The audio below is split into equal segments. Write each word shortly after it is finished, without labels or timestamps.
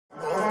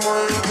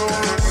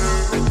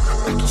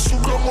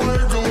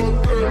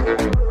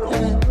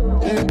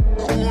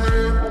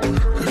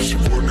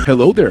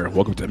Hello there,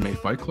 welcome to MMA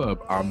Fight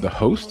Club. I'm the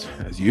host,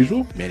 as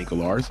usual, Manny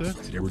Galarza.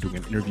 Today we're doing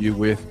an interview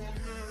with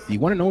the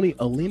one and only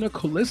Olena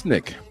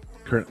Kolesnyk,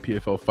 current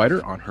PFL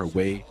fighter on her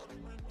way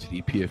to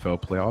the PFL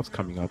Playoffs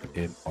coming up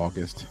in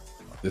August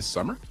this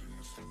summer.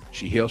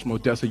 She hails from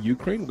Odessa,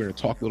 Ukraine. We're going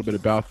to talk a little bit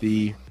about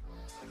the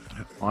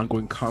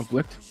ongoing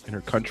conflict in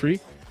her country,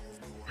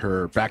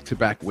 her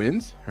back-to-back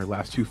wins, her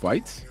last two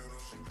fights,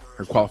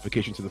 her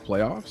qualification to the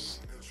playoffs,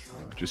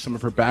 just some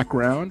of her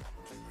background,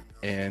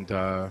 and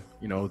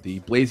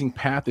the blazing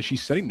path that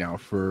she's setting now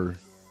for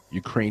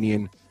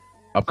Ukrainian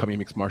upcoming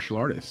mixed martial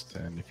artists.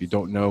 And if you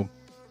don't know,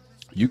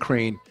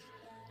 Ukraine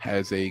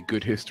has a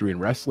good history in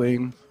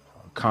wrestling,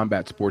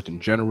 combat sports in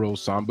general,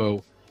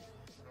 sambo,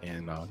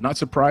 and not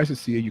surprised to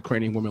see a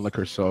Ukrainian woman like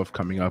herself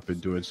coming up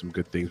and doing some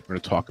good things. We're going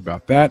to talk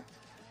about that.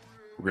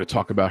 We're going to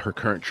talk about her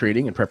current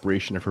training and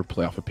preparation of her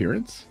playoff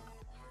appearance.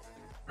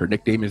 Her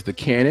nickname is The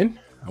Cannon.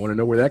 I want to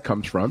know where that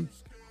comes from.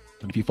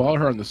 And if you follow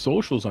her on the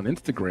socials on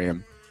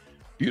Instagram,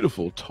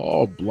 beautiful,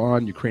 tall,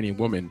 blonde Ukrainian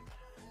woman,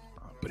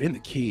 but in the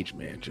cage,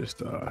 man,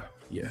 just a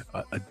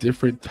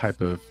different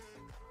type of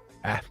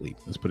athlete.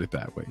 Let's put it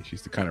that way.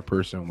 She's the kind of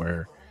person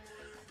where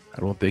I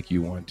don't think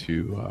you want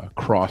to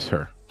cross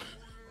her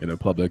in a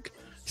public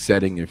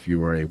setting if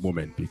you are a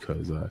woman,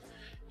 because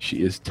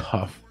she is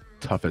tough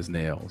as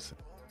nails.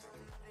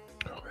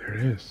 Oh, there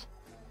it is.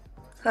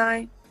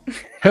 Hi.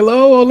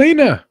 Hello,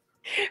 Olena.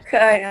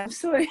 Hi, I'm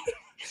sorry.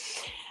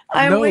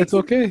 It's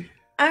okay.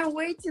 I'm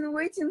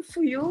waiting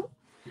for you.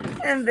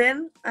 And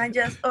then I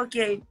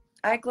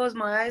close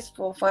my eyes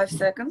for 5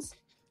 seconds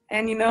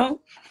and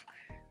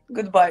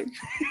goodbye.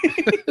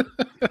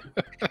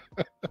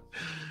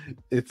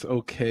 It's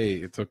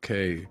okay.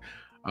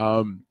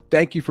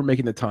 Thank you for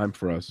making the time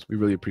for us. We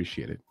really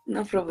appreciate it.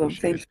 No problem.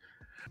 Thank you.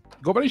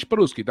 Говоришь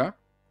по-русски, да?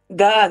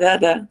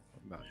 Да.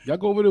 Я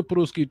говорю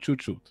по-русски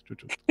чуть-чуть.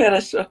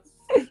 Хорошо.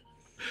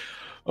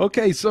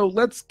 Okay, so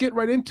let's get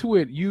right into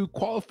it. You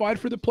qualified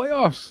for the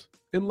playoffs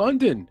in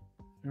London.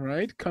 All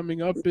right,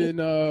 coming up in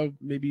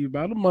maybe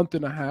about a month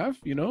and a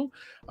half,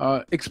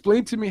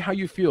 explain to me how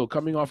you feel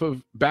coming off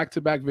of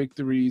back-to-back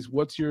victories.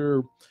 What's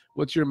your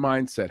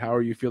mindset? How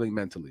are you feeling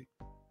mentally?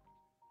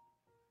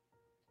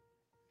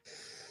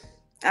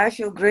 I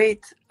feel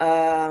great,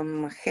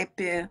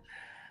 happy,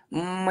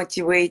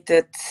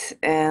 motivated,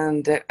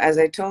 and as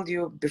I told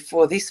you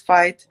before this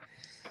fight,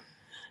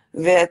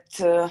 that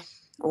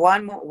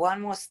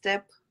one more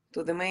step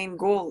to the main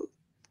goal.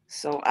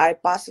 So I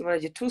passed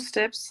already 2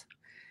 steps.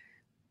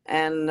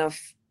 And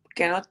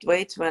cannot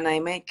wait when I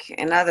make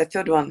another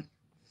third one.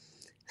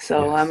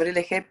 So yes. I'm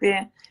really happy,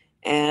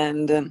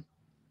 and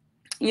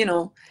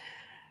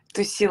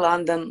to see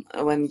London,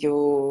 when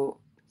you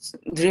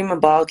dream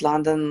about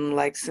London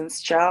like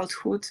since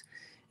childhood,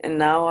 and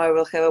now I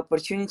will have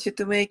opportunity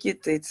to make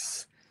it.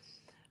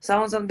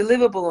 Sounds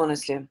unbelievable,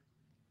 honestly.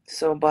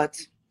 So, but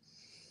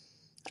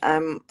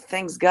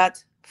thanks God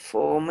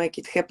for make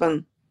it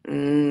happen.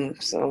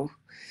 So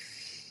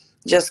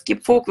just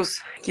keep focus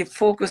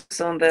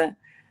on the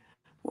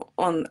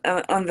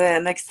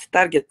next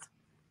target.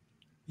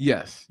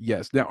 Yes.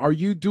 Now, are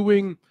you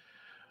doing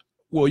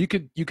well? You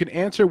can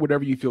answer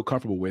whatever you feel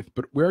comfortable with,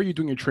 but where are you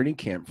doing your training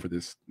camp for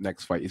this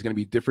next fight? It's going to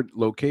be a different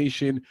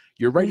location.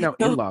 You're right now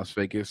in Las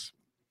Vegas,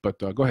 but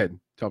go ahead,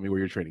 tell me where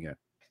you're training at.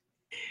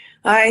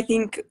 I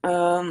think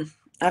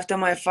after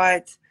my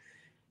fight,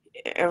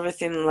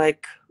 everything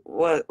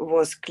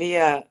was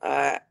clear.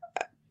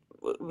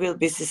 Will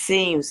be the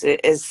same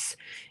as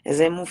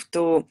I moved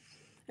to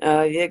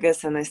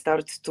Vegas, and I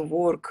started to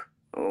work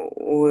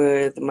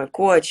with my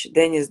coach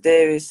Dennis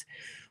Davis,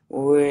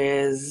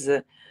 with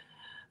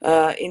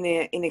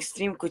in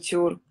Extreme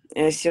Couture,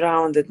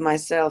 surrounded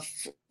myself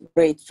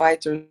great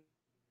fighters,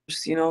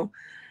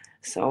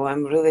 so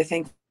I'm really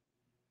thankful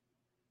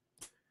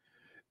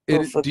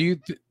for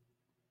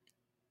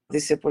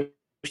this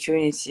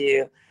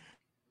opportunity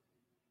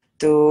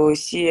to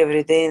see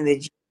every day in the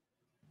gym.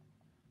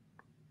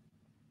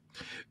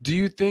 Do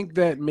you think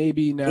that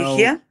maybe now? You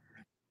hear?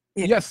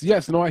 Yeah.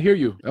 Yes. No, I hear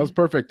you. That was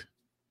perfect.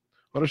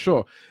 What a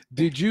show.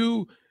 Did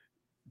you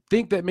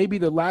think that maybe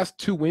the last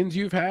 2 wins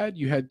you had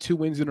 2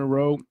 wins in a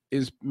row,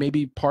 is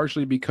maybe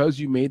partially because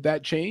you made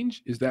that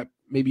change? Is that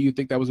maybe you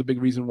think that was a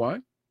big reason why?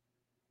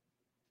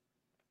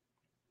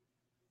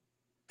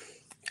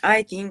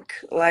 I think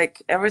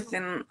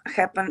everything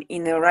happened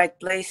in the right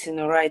place, in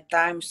the right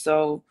time.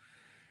 So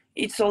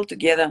it's all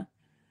together.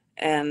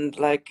 And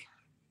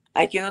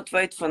I cannot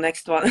wait for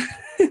next one.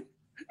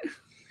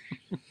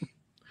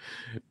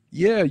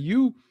 Yeah,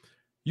 you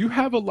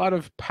have a lot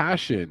of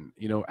passion.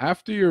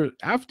 After your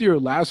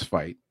last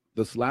fight,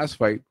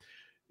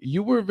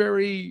 you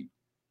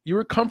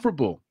were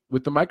comfortable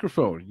with the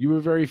microphone. You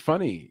were very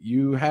funny.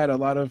 You had a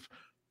lot of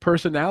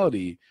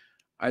personality.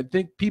 I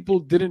think people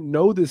didn't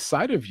know this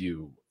side of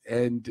you.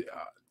 And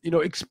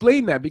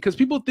explain that, because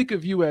people think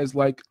of you as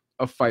like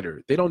a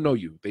fighter. They don't know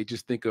you. They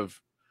just think of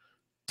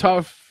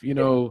tough,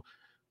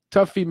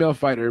 tough female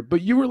fighter,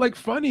 but you were like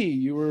funny.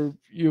 You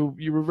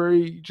were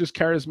very just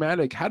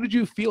charismatic. How did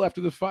you feel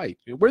after the fight?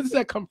 Where does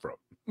that come from?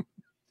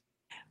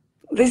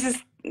 This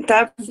is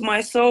type of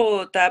my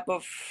soul, type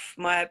of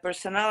my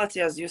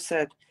personality, as you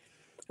said.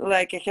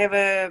 Like I have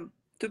a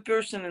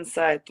two-person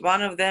inside.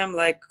 One of them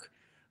like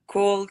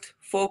cold,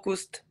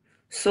 focused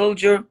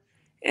soldier,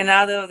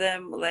 another of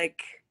them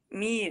like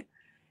me.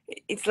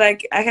 It's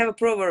like I have a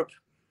proverb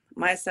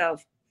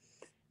myself,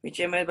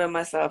 which I made by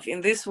myself.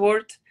 In this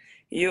world,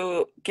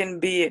 you can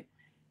be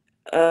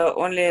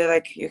only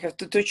like you have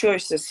two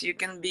choices. You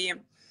can be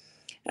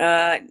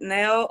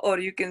Neo or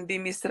you can be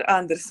Mr.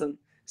 Anderson.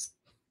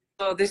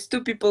 So these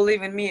two people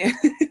live in me.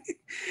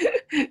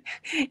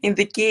 In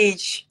the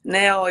cage,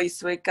 Neo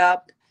is wake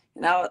up,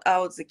 and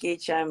out the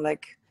cage, I'm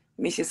like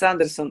Mrs.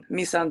 Anderson,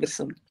 Miss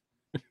Anderson.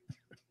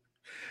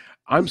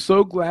 I'm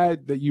so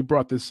glad that you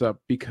brought this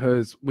up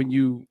because when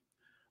you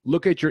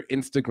look at your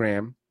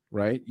Instagram,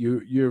 right?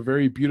 You're a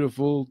very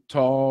beautiful,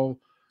 tall,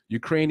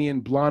 Ukrainian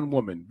blonde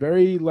woman,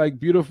 very like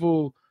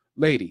beautiful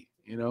lady,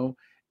 you know.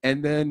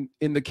 And then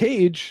in the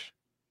cage,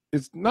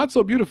 it's not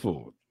so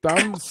beautiful.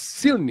 Tam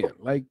silnia,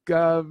 like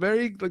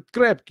very like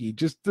krepki,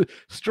 just a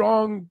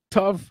strong,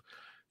 tough,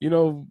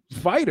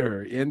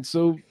 fighter. And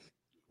so,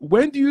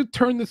 when do you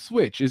turn the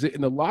switch? Is it in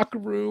the locker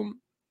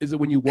room? Is it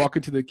when you walk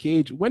into the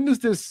cage? When does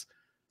this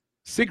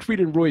Siegfried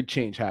and Roy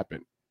change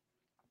happen?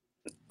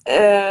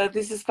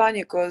 This is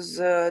funny because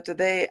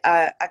today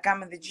I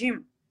come in the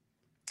gym,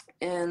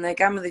 and I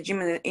come in the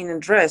gym in a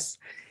dress,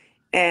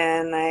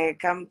 and I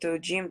come to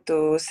gym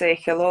to say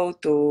hello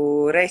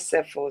to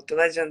Recep, or to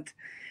legend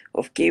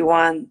of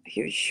K1,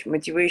 huge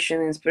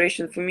motivation,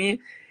 inspiration for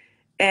me.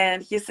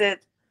 And he said,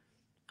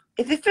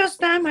 "It's the first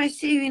time I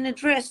see you in a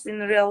dress in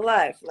real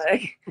life."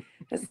 Like,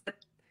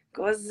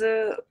 because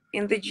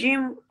in the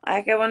gym I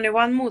have only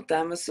one mood.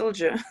 I'm a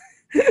soldier.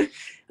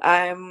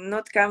 I'm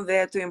not come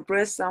there to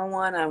impress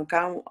someone. I'm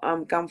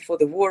come for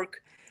the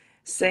work.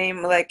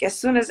 Same like as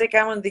soon as I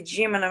come in the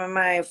gym and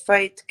my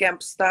fight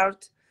camp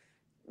start,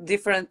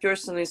 different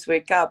person is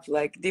wake up,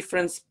 like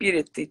different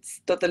spirit.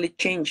 It's totally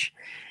change.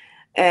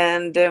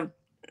 And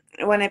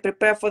when I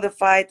prepare for the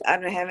fight, I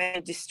don't have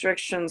any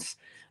distractions.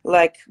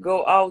 Like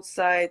go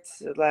outside,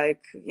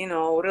 like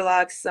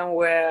relax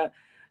somewhere.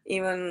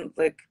 Even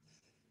like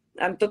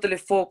I'm totally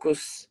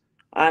focused.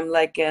 I'm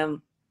like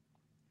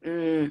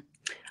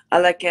I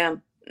like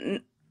a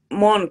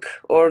monk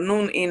or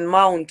nun in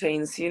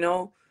mountains.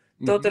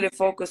 Totally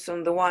focused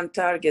on the one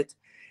target.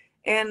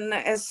 And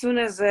as soon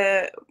as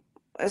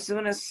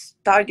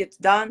target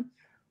done,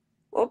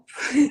 oh,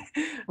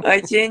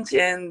 I change,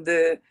 and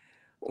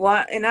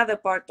another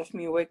part of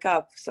me wake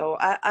up. So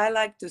I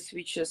like to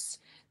switches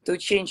to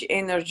change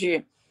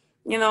energy.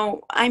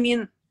 I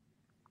mean,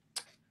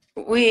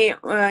 we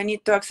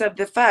need to accept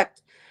the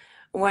fact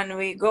when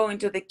we go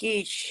into the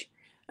cage,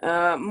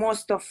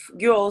 most of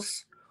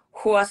girls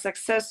who are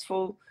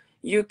successful,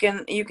 you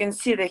can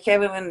see they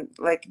have even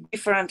like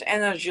different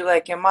energy,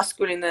 like a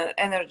masculine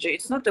energy.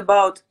 It's not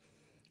about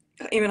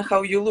even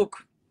how you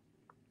look.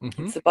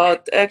 It's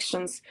about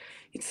actions.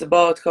 It's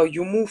about how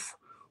you move,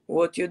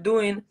 what you're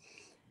doing.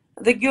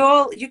 The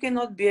girl, you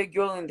cannot be a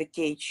girl in the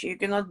cage. You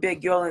cannot be a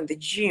girl in the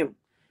gym.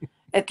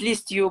 At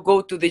least you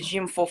go to the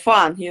gym for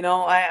fun.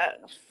 I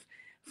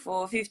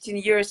for 15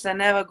 years I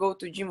never go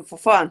to gym for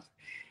fun.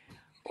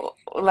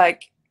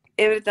 Like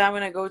every time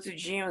when I go to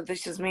gym,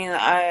 this is mean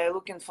I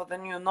looking for the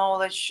new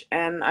knowledge,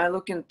 and I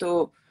look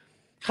into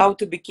how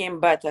to become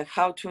better,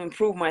 how to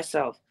improve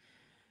myself.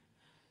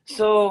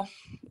 So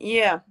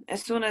yeah,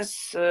 as soon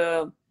as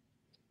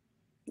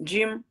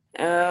gym,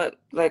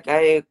 like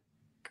I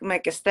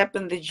make a step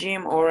in the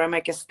gym, or I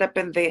make a step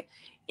in the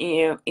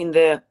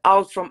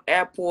out from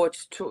airport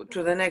to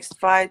the next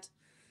fight,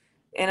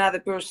 another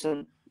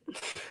person.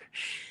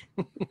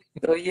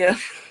 So yeah.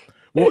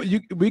 Well,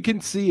 we can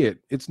see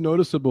it. It's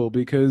noticeable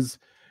because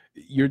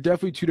you're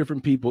definitely two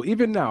different people.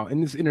 Even now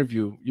in this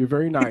interview, you're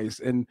very nice,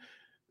 and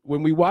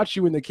when we watch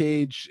you in the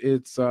cage,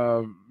 it's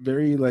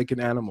very like an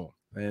animal,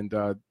 and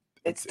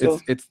It's it's true.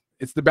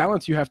 it's the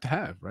balance you have to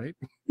have, right?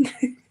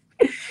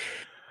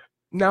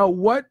 Now,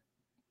 what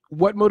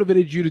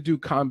motivated you to do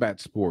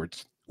combat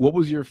sports? What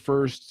was your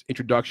first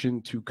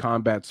introduction to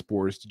combat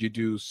sports? Did you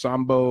do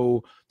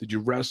sambo? Did you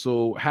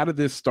wrestle? How did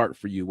this start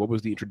for you? What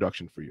was the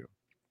introduction for you?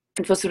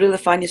 It was a really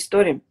funny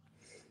story.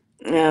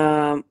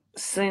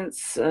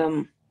 Since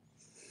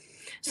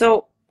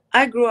so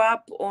I grew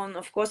up on,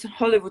 of course, a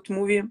Hollywood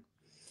movie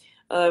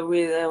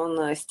with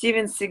on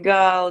Steven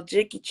Seagal,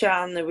 Jackie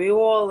Chan. We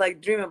all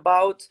dream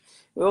about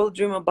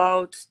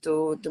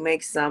to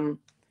make some,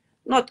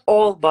 not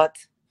all, but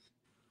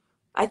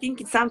I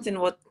think it's something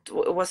what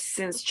was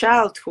since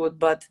childhood.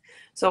 But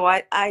so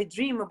I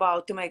dream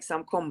about to make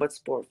some combat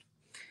sport.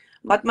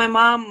 But my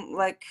mom,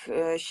 like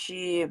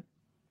she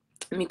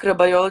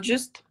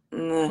microbiologist.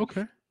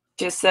 Okay.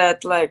 She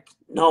said, like,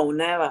 no,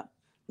 never.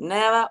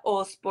 Never,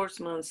 all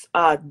sportsmen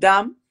are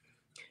dumb.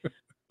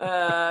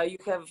 You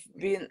have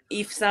been,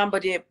 if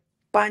somebody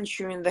punch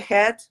you in the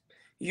head,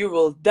 you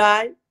will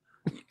die.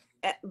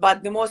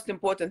 but the most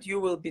important, you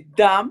will be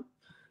dumb,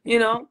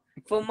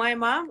 for my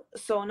mom.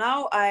 So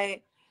now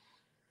I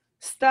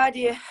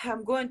study.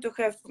 I'm going to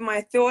have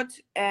my third,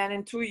 and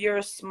in 2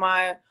 years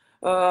my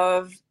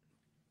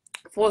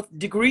fourth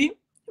degree.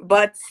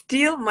 But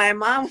still, my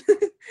mom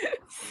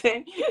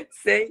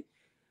say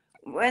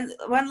when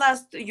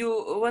last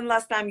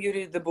time you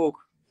read the book?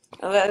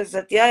 I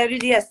said, yeah, I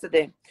read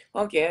yesterday.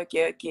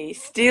 Okay.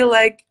 Still,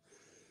 like,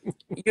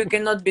 you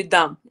cannot be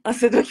dumb. I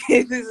said,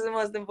 okay, this is the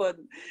most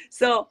important.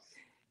 So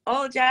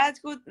all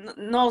childhood,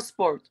 no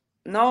sport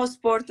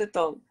at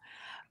all.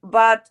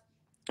 But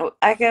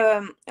I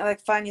have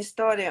like funny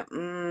story.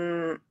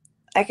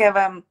 I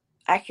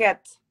had,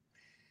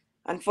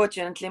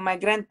 unfortunately, my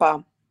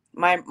grandpa,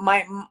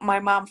 my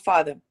mom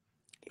father.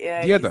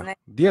 His name,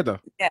 Деда.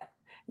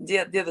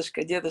 yeah,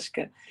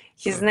 дедушка.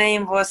 His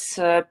name was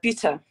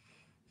Peter,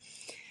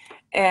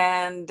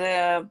 and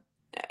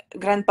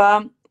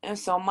grandpa.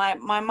 So my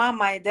mom,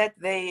 my dad,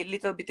 they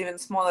little bit even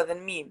smaller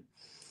than me.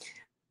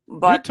 You're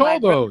But tall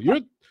though.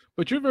 You're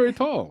very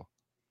tall.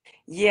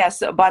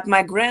 yes, but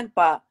my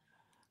grandpa,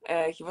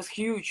 he was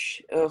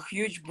huge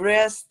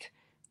breast,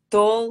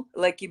 tall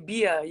like a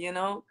bear,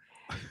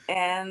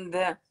 and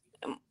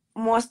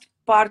most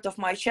part of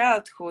my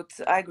childhood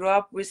I grew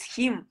up with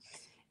him.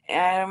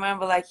 I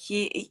remember, like,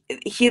 he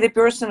the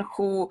person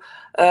who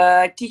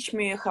teach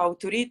me how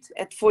to read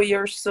at 4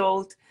 years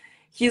old.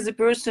 He's the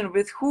person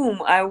with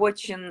whom I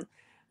watching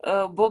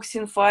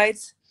boxing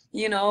fights,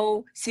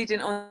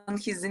 sitting on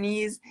his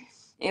knees,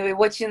 and we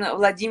watching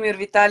Vladimir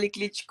Vitaly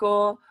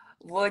Klitschko,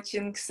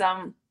 watching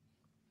some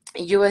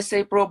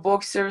USA pro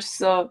boxers.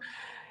 So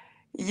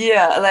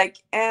yeah, like,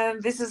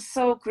 and this is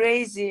so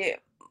crazy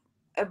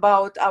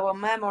about our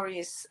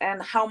memories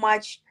and how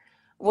much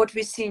what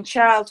we see in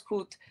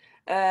childhood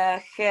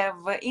have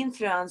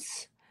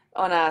influence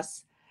on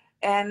us.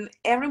 And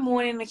every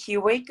morning he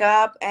wake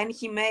up and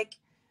he make,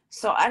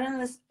 so I don't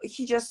know,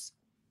 he just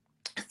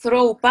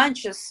throw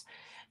punches.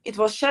 It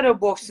was shadow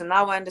boxing.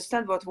 Now I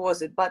understand what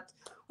was it. But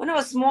when I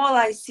was small,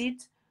 I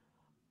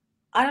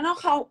don't know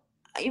how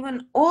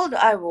even old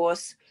I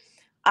was.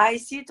 I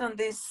sit on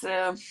this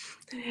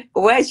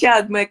where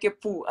child make a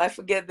poo. I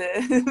forget the.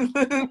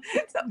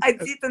 So I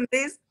sit on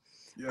this.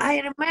 Yes. I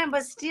remember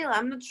still.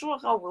 I'm not sure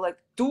how, like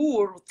 2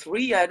 or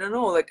 3. I don't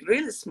know. Like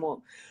really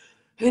small.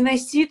 And I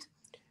sit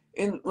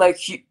in, like,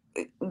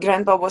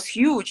 grandpa was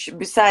huge.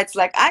 Besides,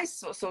 like, I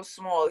so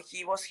small.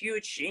 He was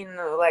huge in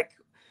like,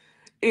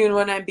 even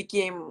when I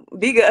became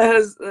bigger,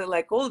 as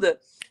like older.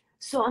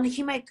 So, and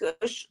he make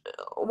 1-2,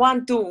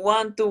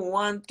 1-2,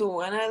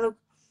 1-2, and I look,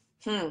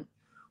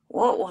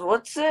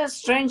 what's a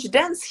strange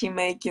dance he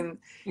making,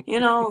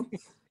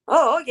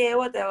 Oh, okay,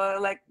 whatever,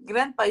 like,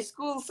 grandpa is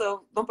cool,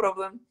 so no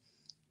problem.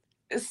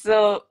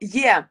 So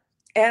yeah,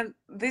 and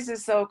this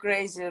is so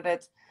crazy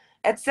that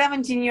at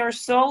 17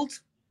 years old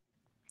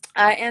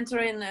I enter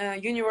in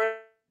university.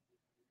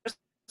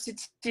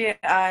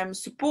 I'm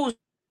supposed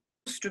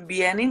to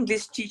be an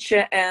English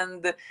teacher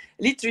and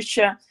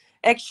literature.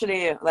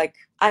 Actually, like,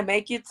 I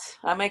make it.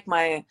 I make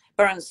my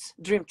parents'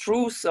 dream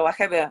true, so I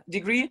have a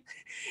degree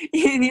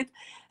in it.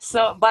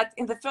 So, but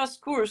in the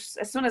first course,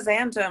 as soon as I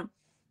enter,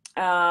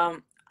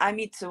 I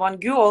meet one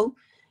girl,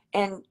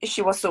 and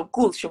she was so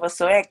cool. She was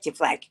so active,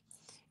 like,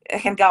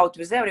 hang out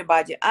with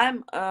everybody.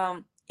 I'm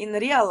in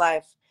real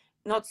life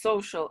not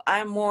social.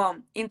 I'm more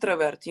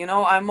introvert.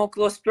 I'm more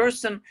close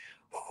person.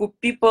 Who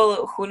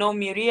people who know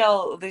me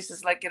real. This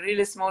is like a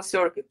really small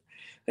circuit,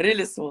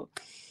 really small.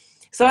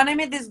 So when I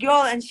met this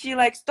girl, and she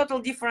likes total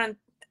different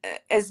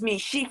as me.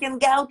 She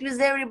hang out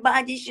with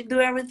everybody. She do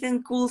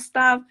everything cool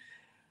stuff.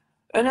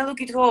 And I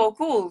look at her, oh,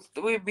 cool.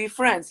 We be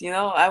friends.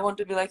 I want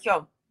to be like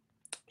her.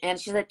 And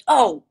she's like,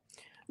 oh,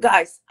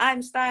 guys,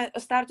 I'm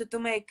started to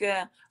make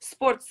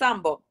sport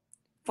sambo.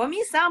 For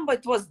me, sambo,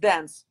 it was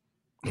dance.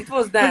 It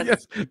was dance.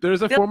 Yes,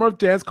 there's a Till, form of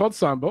dance called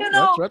sambo. you That's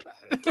know, right.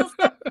 till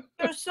 7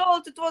 years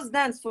old, it was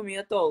dance for me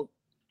at all.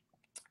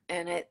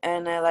 And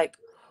I like,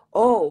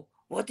 oh,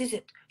 what is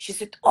it? She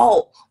said,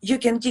 oh, you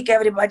can kick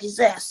everybody's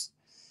ass.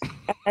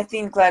 And I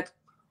think, like,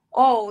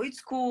 oh, it's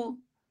cool.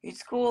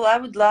 It's cool. I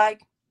would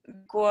like,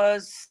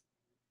 because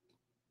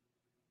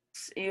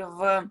if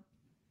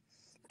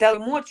tell you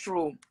more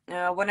true,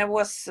 when I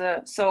was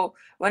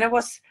when I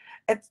was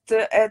at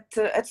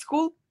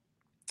school,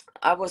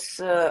 I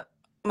was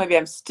maybe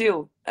I'm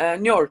still a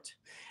nerd.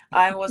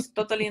 I was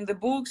totally in the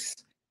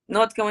books,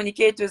 not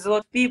communicate with a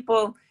lot of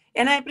people,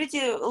 and I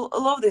pretty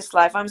love this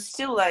life. I'm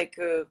still like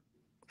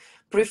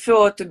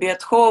prefer to be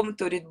at home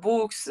to read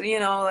books.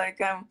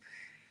 Like, I'm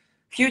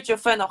huge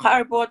fan of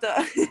Harry Potter.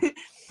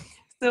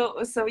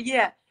 So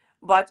yeah,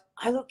 but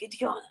I look at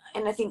you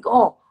and I think,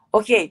 oh,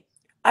 okay,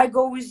 I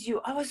go with you.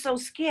 I was so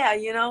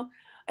scared.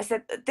 I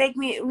said, take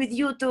me with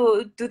you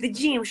to the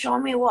gym. Show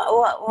me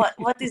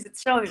what is it.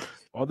 Show me.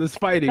 All this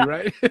fighting,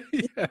 right?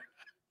 Yeah.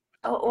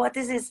 Oh, what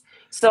is this?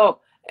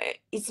 So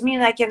it's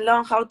mean I can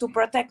learn how to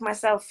protect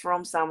myself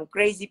from some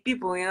crazy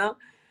people.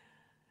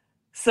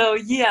 So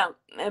yeah,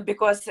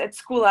 because at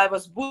school I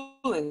was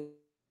bullying.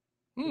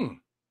 Hmm.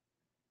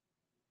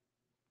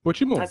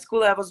 Почему? At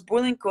school, I was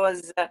bullying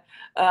because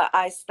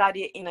I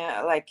study in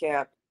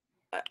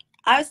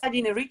I study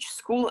in a rich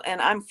school,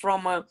 and I'm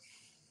from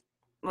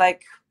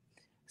like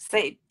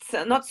say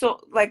not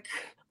so like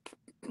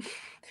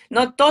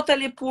not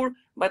totally poor,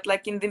 but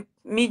like in the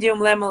medium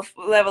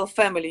level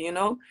family, you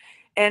know.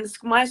 And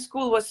my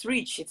school was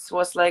rich. It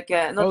was like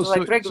not Oh,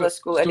 like regular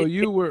school. A so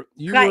little bit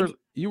you high.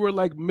 were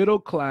like middle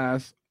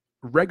class,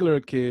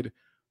 regular kid,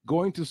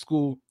 going to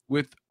school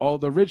with all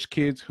the rich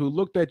kids who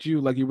looked at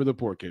you like you were the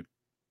poor kid.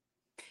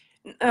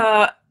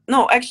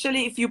 No,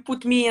 actually, if you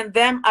put me and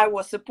them, I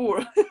was a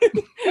poor.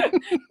 Okay.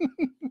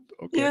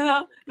 You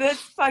know, that's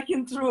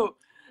fucking true.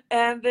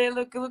 And they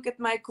look at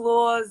my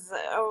clothes.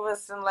 I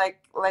was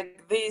like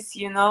this,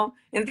 you know.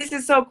 And this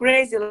is so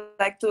crazy.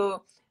 Like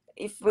to,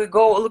 if we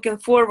go looking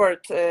forward,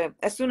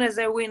 as soon as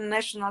I win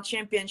national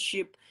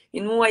championship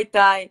in Muay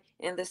Thai,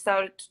 and they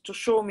started to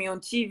show me on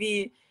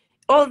TV,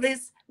 all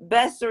these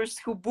bastards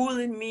who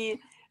bullied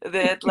me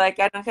that like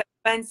I don't have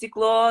fancy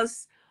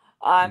clothes,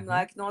 I'm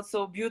like not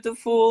so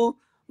beautiful,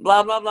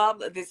 blah blah blah.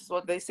 This is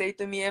what they say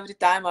to me every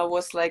time. I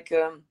was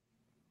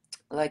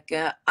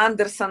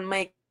Anderson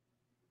make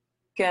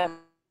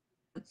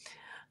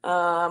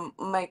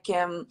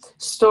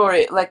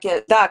story like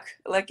a duck,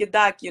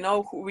 you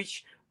know,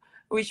 which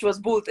was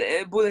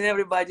bullying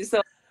everybody.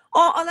 So,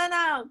 oh,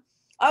 Olena,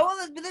 I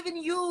always believe in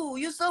you.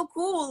 You're so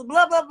cool.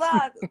 Blah blah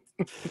blah.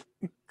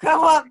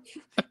 Come on.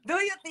 Do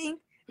you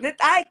think that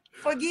I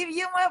forgive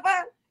you, my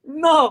friend?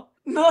 No,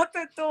 not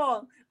at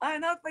all. I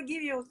not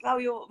forgive you how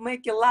you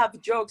make a laugh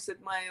jokes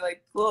at my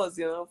like clothes,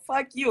 you know.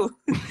 Fuck you.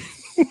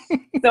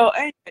 So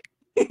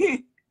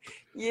anyway,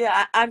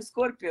 yeah, I'm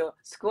Scorpio.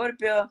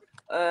 Scorpio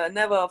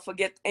never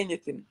forget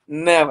anything.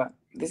 Never.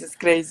 This is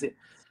crazy.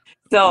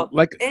 So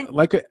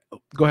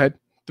Go ahead.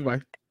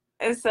 Goodbye.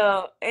 and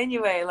so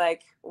anyway,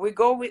 like we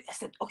go with. I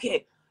said,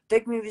 okay,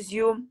 take me with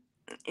you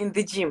in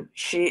the gym.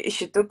 She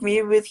took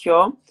me with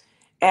her,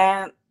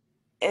 and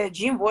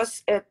gym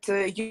was at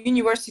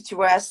university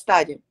where I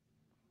study.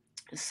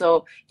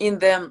 So in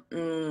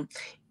the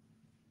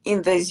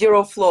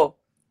zero floor.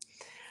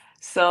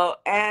 So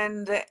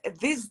and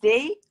this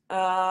day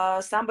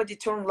somebody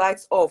turned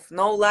lights off.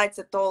 No lights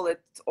at all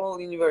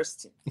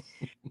university.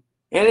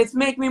 And it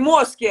make me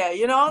more scared,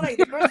 you know, like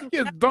the person.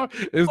 It's dark.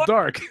 It's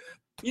dark.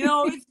 You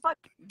know, it's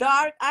fucking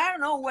dark. I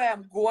don't know where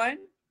I'm going,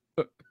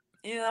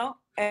 you know,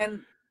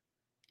 and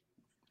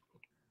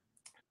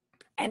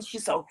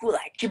she's so cool,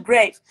 like she's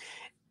brave.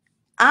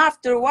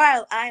 After a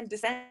while, I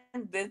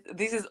understand that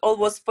this is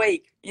always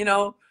fake, you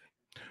know.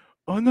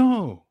 Oh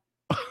no.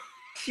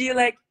 She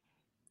like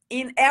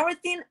in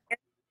everything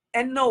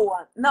and no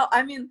one. No,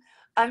 I mean,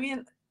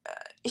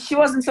 she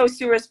wasn't so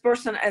serious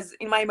person as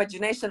in my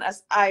imagination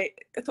as I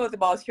thought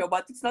about her,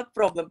 but it's not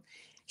problem.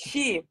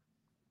 She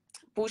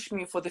pushed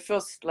me for the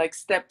first like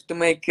step to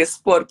make a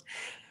sport.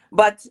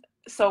 But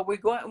so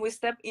we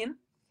step in,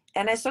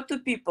 and I saw two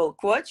people,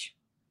 coach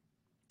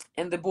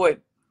and the boy,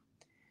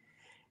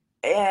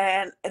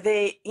 and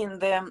they in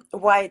the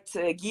white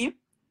gi,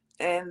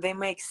 and they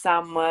make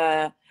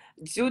some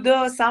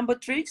judo sambo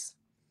tricks,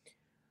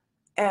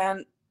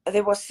 and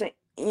they was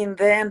in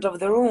the end of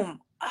the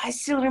room. I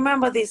still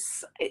remember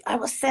this. I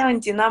was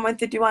 17, now I'm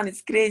 31.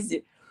 It's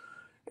crazy.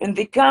 And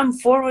they come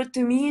forward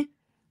to me,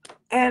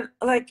 and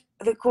like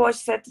the coach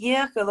said,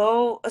 "Yeah,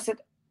 hello." I said,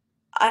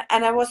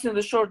 and I was in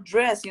the short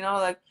dress, you know,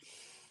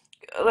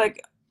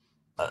 like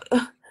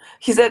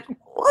he said,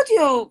 what do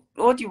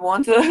you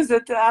want? I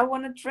said, I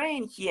want to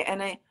train here.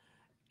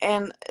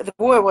 And the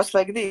boy was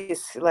like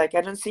this, like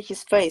I don't see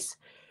his face.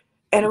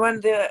 And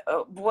when the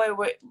boy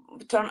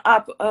turned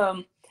up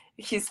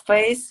his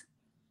face,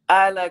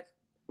 I like,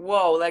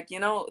 whoa, like, you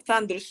know,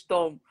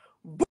 thunderstorm,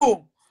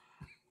 boom.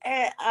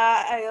 And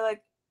I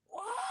like,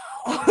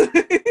 wow.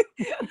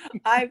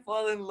 I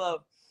fall in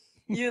love,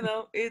 you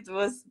know. It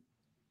was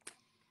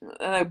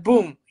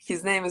boom,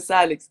 his name is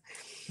Alex.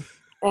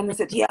 And I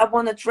said, yeah, I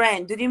want to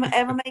train. Did you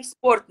ever make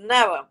sport?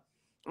 Never.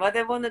 But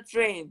I want to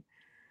train.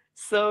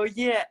 So,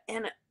 yeah.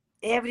 And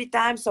every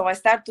time, so I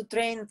start to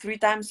train 3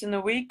 times in a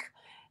week.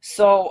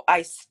 So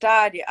I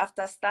study.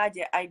 After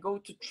study, I go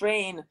to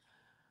train.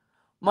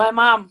 My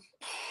mom,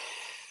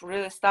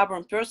 really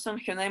stubborn person.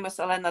 Her name is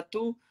Olena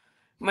too.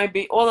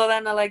 Maybe all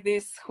Olena like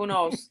this. Who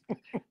knows?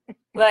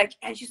 Like,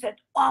 and she said,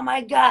 oh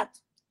my God,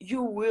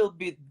 you will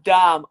be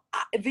dumb.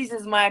 This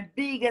is my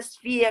biggest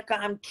fear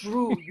come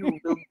true. You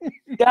will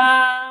be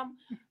dumb.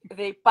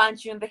 They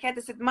punch you in the head.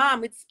 I said,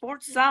 Mom, it's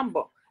sports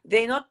sambo.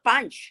 They not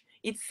punch.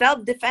 It's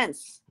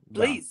self-defense.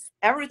 Please,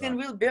 everything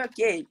will be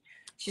okay.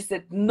 She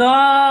said,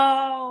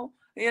 no.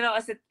 You know,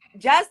 I said,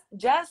 just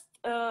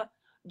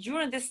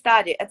during the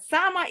study at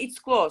summer it's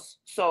close,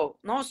 so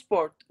no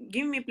sport.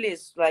 Give me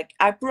please, like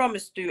I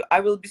promise to you, I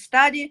will be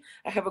study.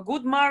 I have a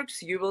good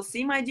marks. You will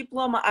see my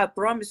diploma. I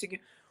promise you.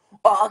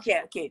 Oh,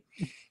 okay.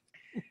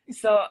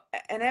 So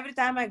and every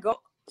time I go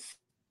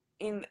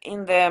in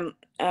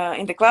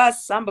the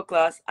class, samba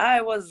class,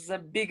 I was the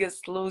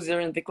biggest loser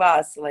in the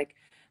class. Like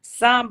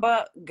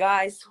samba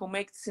guys who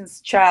make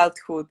since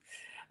childhood,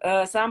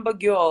 samba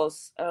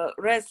girls,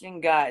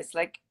 wrestling guys,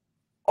 like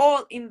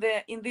all in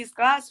this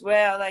class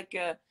were like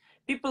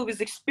people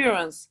with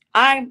experience.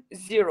 I'm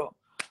zero.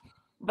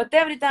 But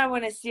every time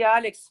when I see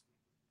Alex,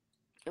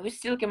 we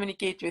still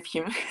communicate with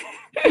him.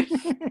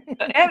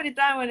 Every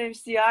time when I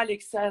see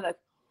Alex, I like,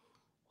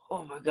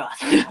 oh my God.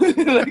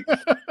 Like,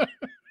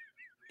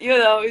 you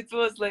know, it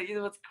was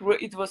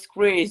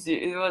crazy.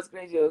 It was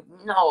crazy.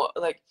 No,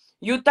 like,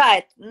 you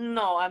tight?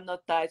 No, I'm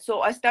not tight.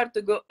 So I start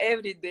to go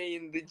every day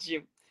in the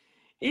gym.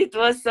 It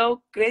was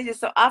so crazy.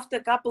 So after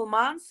a couple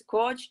months,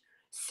 coach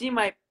see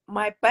my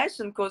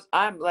passion, because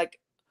I'm like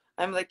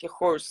a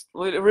horse,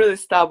 really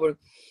stubborn.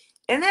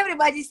 And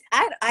everybody's,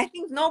 I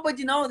think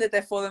nobody knows that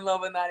I fall in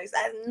love with Alex.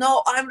 I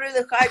know I'm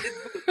really hard at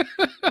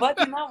good. But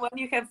you know, when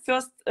you have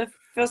first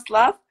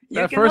love,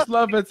 first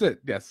love, that's it.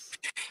 Yes.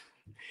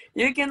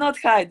 You cannot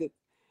hide it.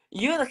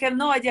 You have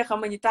no idea how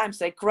many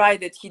times I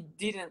cried that he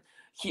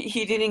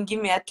didn't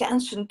give me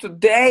attention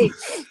today.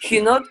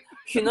 He not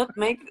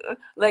make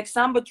like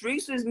samba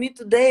tricks with me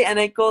today. And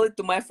I call it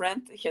to my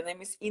friend. Her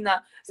name is Ina.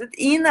 I said,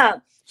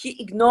 Ina, he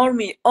ignored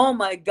me. Oh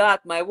my God,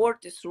 my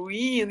world is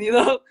ruined. You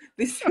know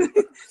this.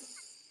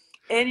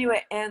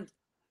 Anyway, and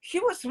he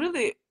was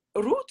really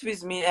rude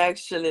with me.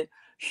 Actually,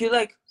 he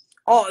like,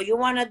 oh, you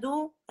wanna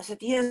do? I said,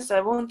 yes, I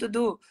want to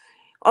do.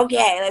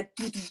 Okay, like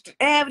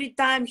every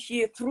time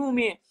he threw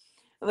me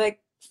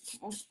like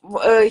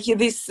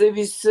this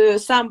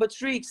samba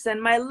tricks, and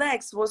my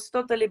legs was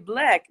totally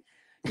black,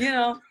 you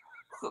know,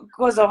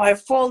 because I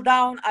fall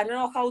down. I don't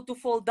know how to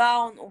fall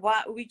down,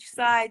 which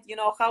side, you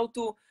know, how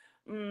to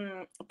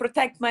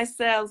protect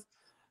myself.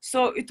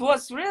 So it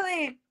was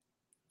really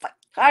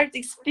hard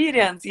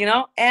experience, you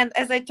know. And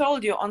as I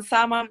told you, on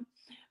summer,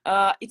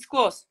 it's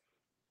close.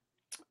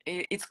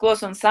 It's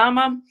close on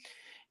summer,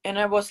 and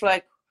I was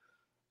like,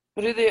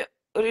 really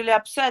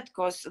upset,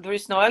 because there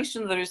is no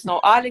action, there is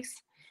no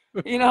Alex,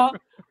 you know,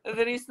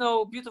 there is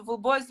no beautiful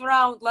boys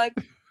around. Like,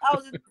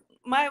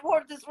 my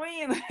world is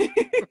ruined.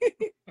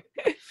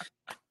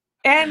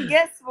 And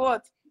guess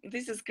what?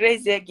 This is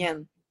crazy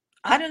again.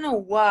 I don't know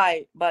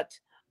why, but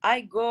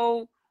I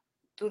go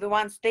to the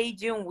one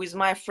stadium with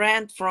my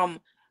friend from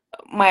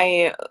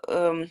my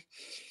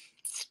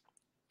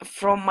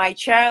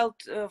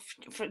childhood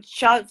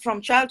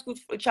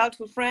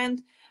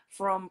friend,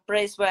 from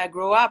place where I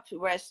grew up,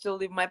 where I still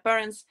live with my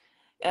parents.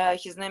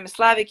 His name is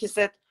Slavik. He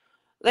said,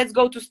 let's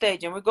go to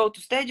stadium. We go to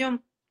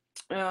stadium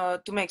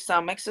to make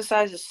some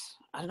exercises.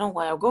 I don't know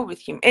why I'll go with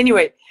him.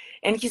 Anyway,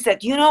 and he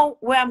said, you know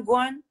where I'm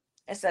going?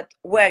 I said,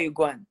 where are you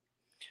going?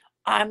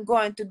 I'm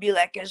going to be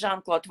like a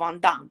Jean-Claude Van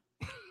Damme.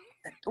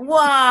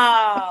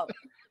 Wow.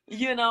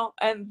 You know,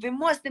 and the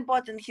most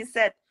important, he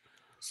said,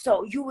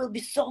 so you will be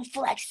so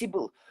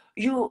flexible.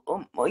 You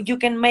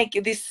can make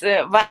this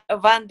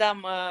Van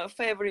Damme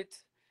favorite.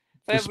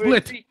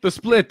 The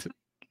split.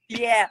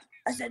 Yeah.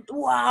 I said,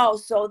 wow.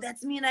 So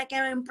that's mean I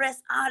can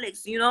impress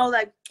Alex. You know,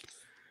 like,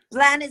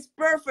 plan is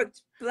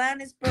perfect.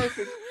 Let's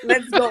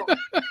go.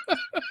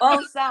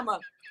 All summer.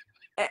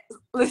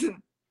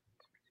 Listen.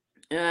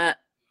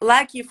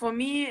 Lucky for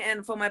me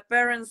and for my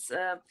parents,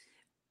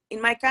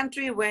 in my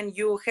country, when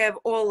you have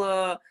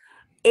all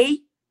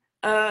A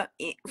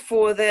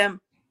for the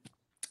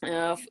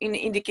in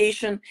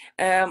indication,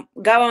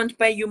 government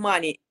pay you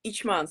money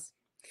each month.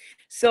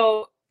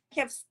 So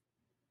I have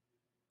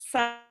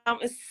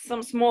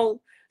some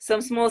small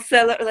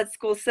salary, let's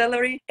call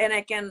salary, and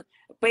I can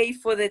pay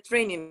for the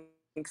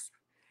trainings.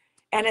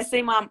 And I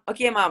say, Mom,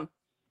 okay, Mom,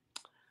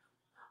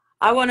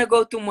 I want to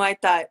go to Muay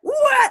Thai.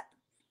 What?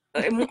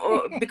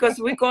 Because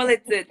we call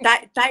it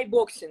Thai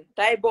boxing.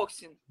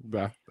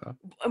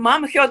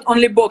 Mom heard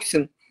only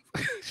boxing.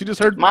 She just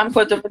heard. Mom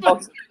heard of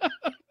boxing.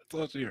 That's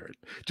all she heard.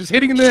 Just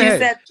hitting in the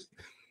head.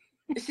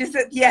 She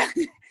said, yeah.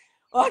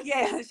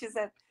 Okay. She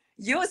said,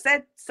 you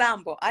said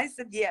sambo. I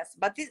said, yes.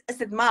 But I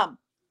said, Mom,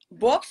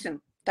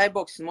 boxing, Thai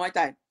boxing, Muay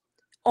Thai,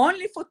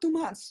 only for 2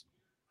 months.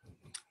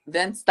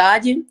 Then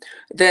study,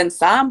 then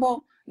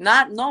sambo,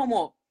 no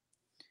more.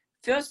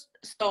 First,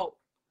 so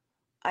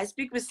I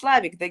speak with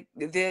Slavik,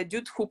 the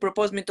dude who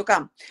proposed me to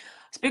come.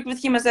 Speak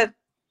with him. I said,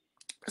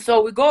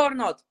 so we go or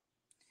not?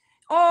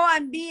 Oh,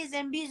 I'm busy.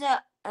 And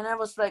I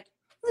was like,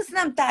 listen,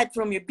 I'm tired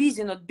from you.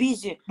 Busy, not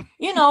busy.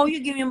 You know, you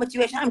give me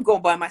motivation. I'm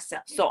going by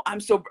myself. So I'm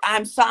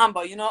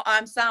samba, you know,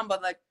 I'm samba.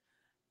 Like,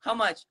 how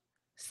much?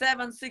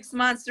 6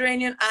 months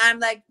training. I'm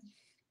like,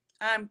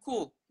 I'm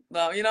cool.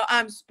 Well, you know,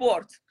 I'm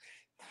sport.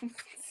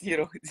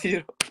 Zero.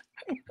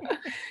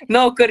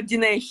 No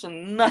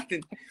coordination,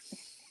 nothing.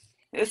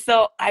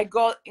 So I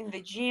go in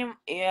the gym.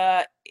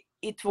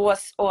 It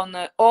was on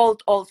an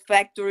old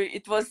factory.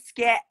 It was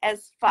scary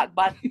as fuck,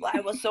 but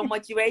I was so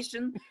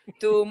motivation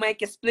to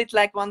make a split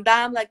like Van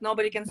Damme, like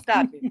nobody can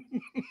stop me.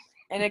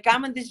 And I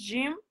come in this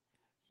gym,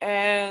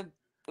 and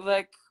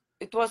like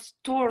it was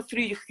 2 or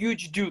 3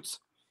 huge dudes.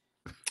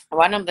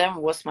 One of them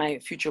was my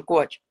future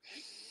coach.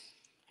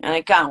 And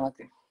I come with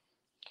him.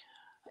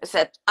 I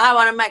said, I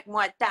want to make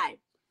Muay Thai.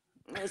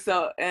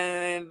 So,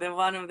 and then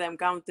one of them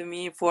come to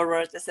me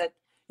forward. I said,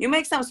 you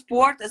make some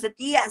sport? I said,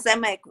 yes, I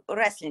make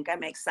wrestling. I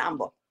make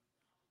sambo.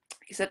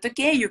 He said,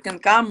 okay, you can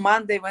come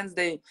Monday,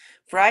 Wednesday,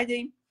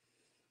 Friday.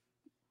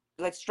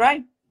 let's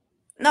try.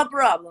 No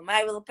problem,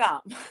 I will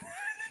come.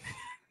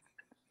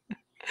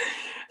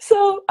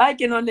 So I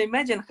can only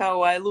imagine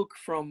how I look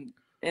from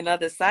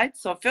another side.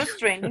 So first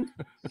training,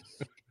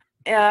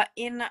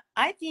 in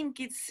I think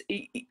it's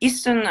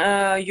Eastern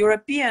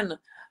European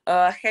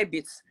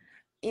habits.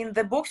 In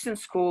the boxing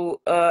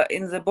school,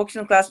 in the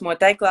boxing class, Muay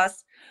Thai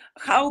class,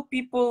 how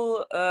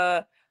people,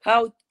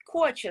 how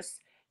coaches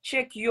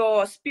check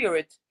your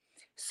spirit.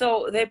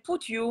 So they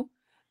put you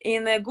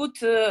in a good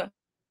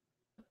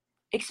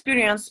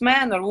experienced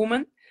man or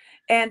woman,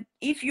 and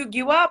if you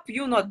give up,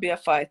 you not be a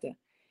fighter.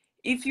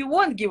 If you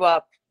won't give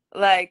up,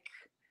 like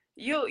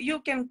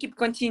you can keep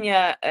continue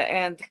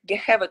and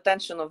have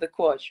attention of the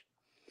coach.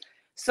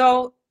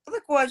 So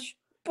the coach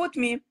put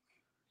me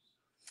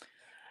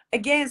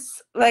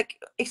against like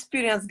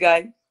experienced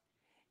guy,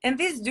 and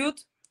this dude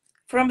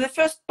from the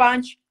first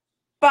punch,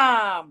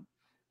 bam,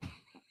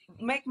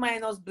 make my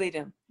nose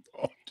bleeding.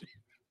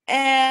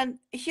 And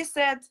he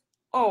said,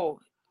 oh,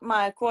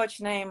 my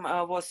coach name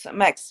was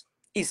Max,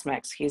 is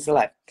Max, he's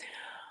alive.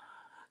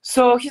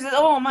 So he said,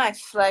 oh,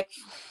 Max, like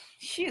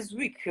she's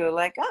weak,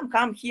 like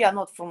I'm here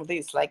not from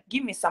this, like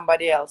give me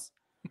somebody else.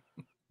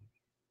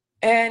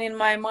 And in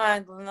my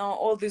mind, you know,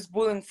 all this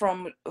bullying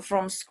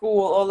from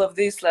school, all of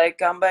this, like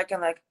come back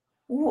and like,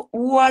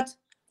 what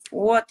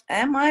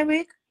am I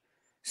weak?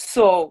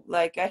 So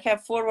like I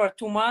have forward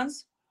 2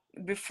 months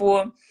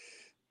before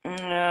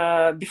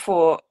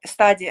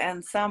study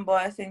and sambo.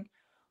 I think,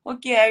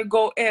 okay, I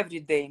go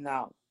every day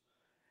now.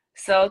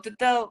 So to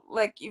tell,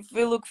 like, if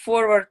we look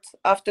forward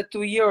after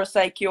 2 years,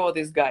 I kill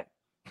this guy.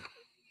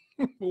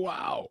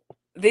 Wow.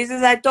 This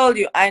is, I told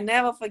you, I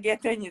never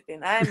forget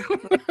anything. I'm,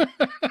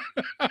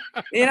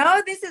 you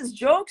know, this is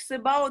jokes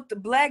about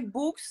black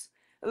books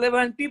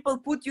when people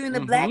put you in a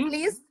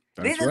blacklist.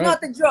 This is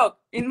not a joke.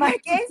 In my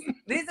case,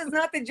 this is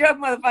not a joke,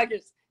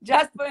 motherfuckers.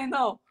 Just so you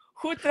know,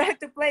 who tried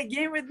to play a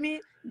game with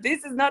me,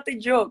 this is not a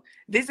joke.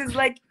 This is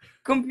like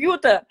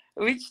computer,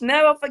 which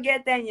never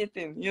forget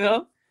anything, you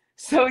know?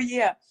 So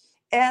yeah.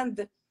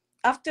 And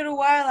after a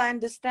while, I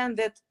understand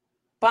that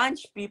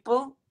punch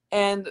people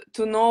and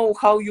to know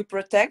how you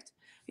protect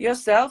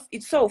yourself,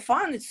 it's so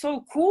fun, it's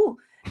so cool,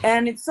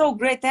 and it's so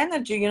great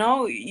energy, you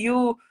know?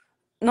 You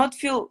not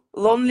feel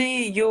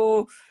lonely,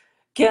 you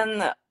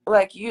can,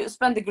 like, you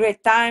spend a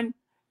great time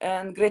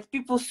and great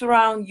people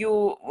surround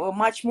you,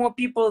 much more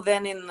people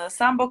than in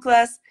sambo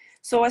class.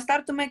 So I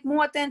start to make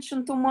more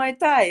attention to Muay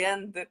Thai,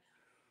 and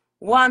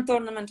one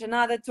tournament,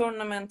 another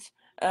tournament,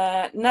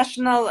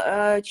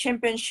 national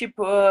championship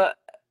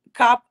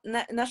cup,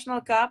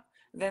 national cup,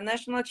 the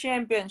national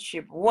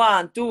championship,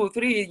 1, 2,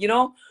 3, you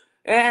know.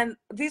 And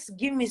this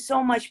give me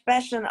so much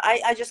passion.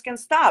 I just can't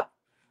stop.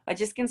 I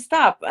just can't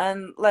stop.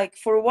 And like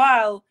for a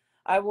while,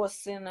 I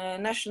was in a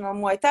national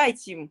Muay Thai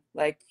team,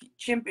 like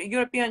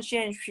European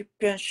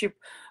championship,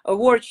 a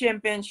world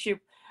championship.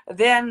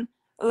 Then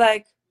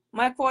like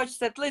my coach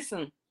said,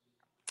 listen,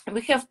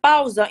 we have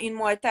pausa in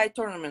Muay Thai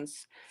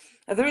tournaments.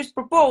 There is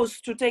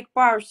proposed to take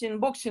part in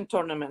boxing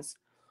tournaments.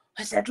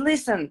 I said,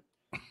 listen,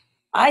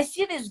 I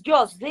see these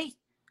girls, they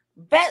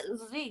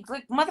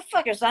like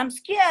motherfuckers, I'm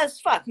scared as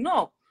fuck.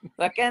 No.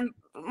 Like, and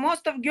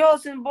most of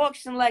girls in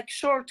boxing, like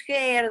short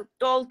hair,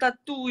 tall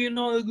tattoo, you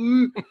know.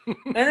 And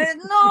I said,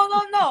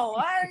 no,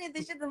 I don't need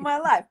this shit in my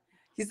life.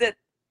 He said,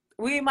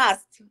 we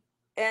must.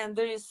 And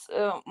there is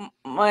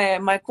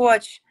my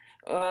coach,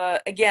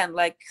 again,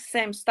 like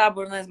same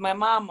stubborn as my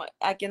mom.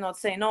 I cannot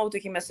say no to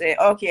him. I say,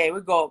 okay,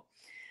 we go.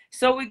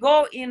 So we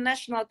go in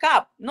national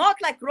cup, not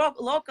like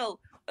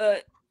local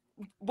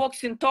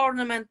boxing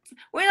tournament.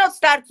 We don't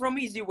start from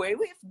easy way.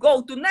 We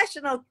go to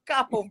national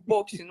cup of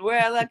boxing,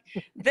 where like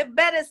the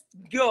best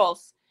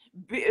girls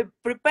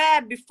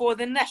prepare before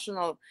the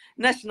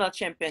national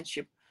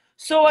championship.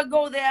 So I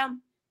go there,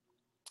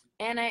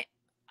 and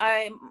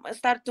I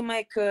start to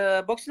make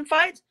a boxing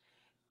fight,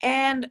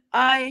 and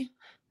I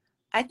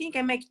think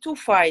I make 2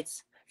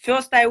 fights.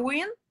 First I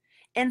win,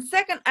 and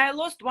second I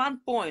lost 1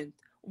 point.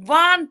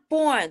 1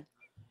 point.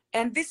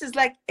 And this is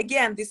like,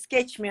 again, this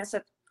sketch me. I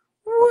said,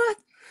 what?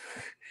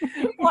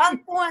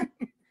 1 point.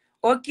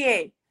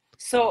 Okay.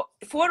 So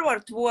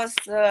forward was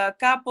a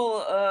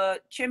couple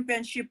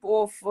championship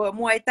of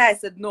Muay Thai. I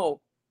said, no,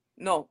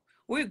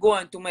 we're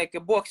going to make a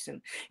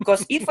boxing.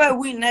 Because if I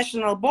win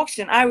national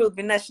boxing, I will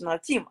be national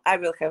team. I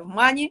will have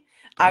money.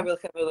 I will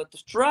have a lot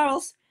of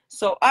travels.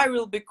 So I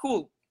will be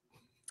cool.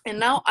 And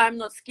now I'm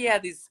not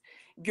scared these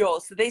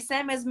girls. They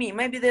same as me.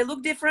 Maybe they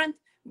look different,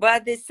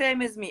 but they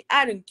same as me.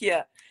 I don't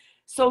care.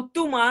 So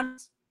 2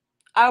 months,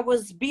 I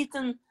was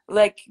beaten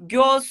like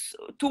girls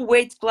 2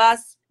 weight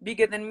class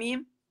bigger than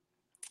me.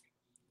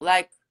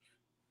 Like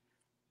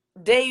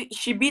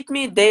she beat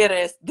me, they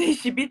rest.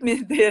 She beat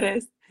me, they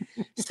rest.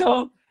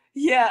 So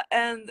yeah,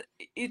 and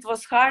it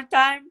was hard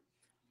time.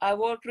 I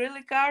worked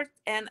really hard,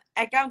 and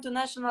I come to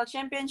national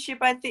championship.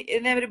 I think,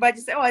 and everybody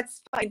say, "Oh,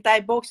 it's fucking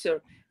Thai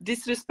boxer."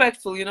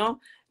 Disrespectful, you know.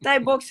 Thai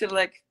boxer,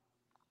 like,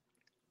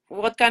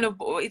 what kind of?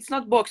 It's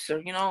not boxer,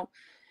 you know.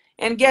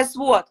 And guess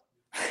what?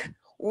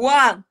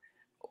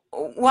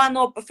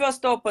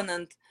 First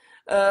opponent,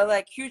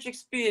 like huge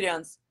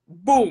experience,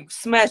 boom,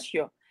 smash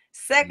her.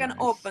 Second Nice.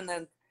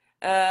 opponent,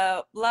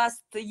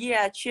 last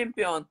year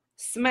champion,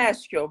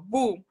 smash her,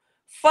 boom.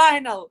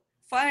 Final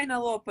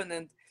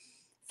opponent,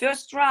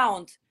 first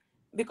round,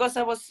 because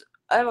I was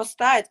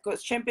tired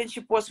because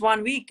championship was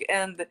 1 week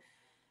and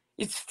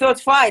it's third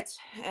fight,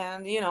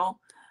 and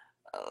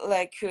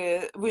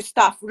with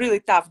really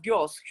tough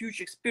girls,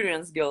 huge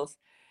experienced girls.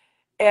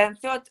 And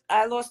third,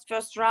 I lost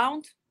first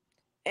round,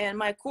 and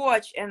my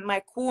coach and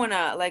my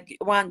corner, like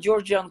one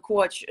Georgian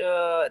coach,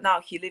 now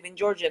he live in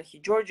Georgia, and he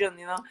Georgian,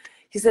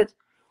 he said,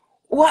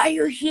 why are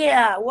you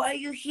here? Why are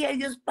you here?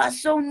 You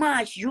pass so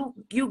much. You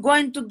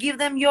going to give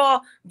them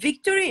your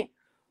victory?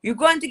 You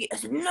going to I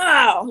said, no.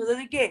 I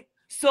said, okay.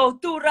 So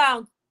 2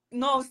 rounds,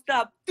 no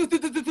stop.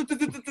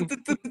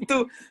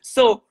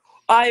 So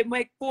I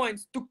make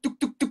points. Tuk, tuk,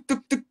 tuk, tuk,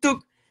 tuk, tuk,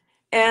 tuk.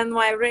 And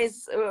my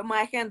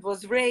hand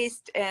was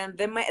raised, and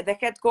the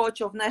head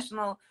coach of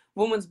national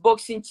women's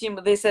boxing team,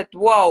 they said,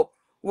 wow,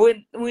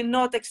 we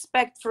not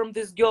expect from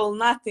this girl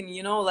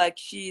nothing, like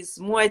she's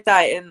Muay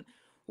Thai, and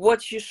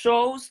what she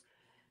shows,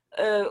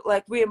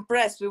 like we're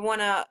impressed. We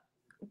wanna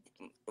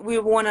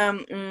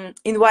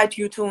invite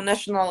you to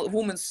national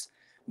women's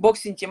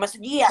boxing team. I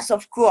said, yes,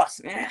 of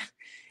course.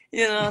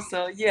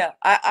 So yeah,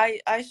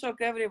 I shock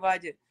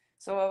everybody.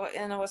 So,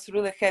 and I was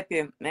really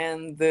happy.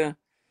 And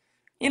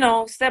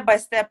step by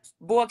step,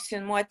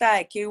 boxing, Muay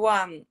Thai,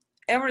 K1,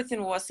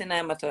 everything was in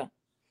amateur.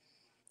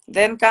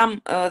 Then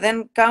come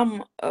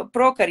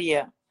pro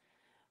career.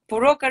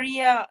 Pro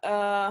career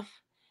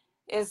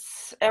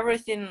is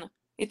everything.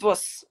 It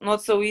was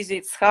not so easy.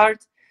 It's hard,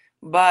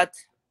 but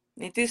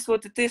it is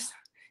what it is.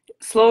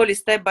 Slowly,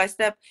 step by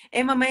step.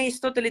 MMA is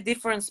totally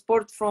different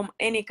sport from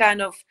any kind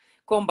of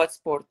combat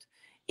sport.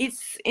 It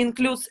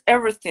includes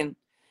everything.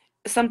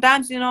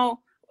 Sometimes,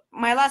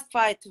 my last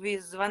fight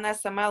with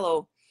Vanessa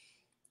Mello,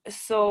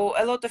 so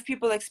a lot of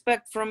people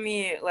expect from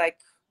me, like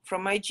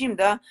from my gym,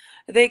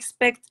 they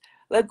expect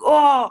like,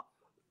 oh,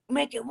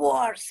 make a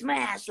war,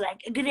 smash,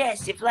 like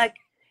aggressive, like,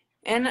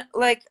 and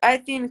like I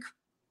think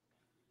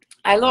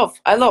I love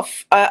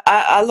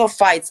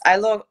fights. I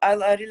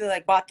really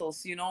like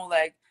battles.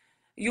 Like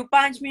you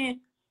punch me,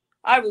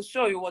 I will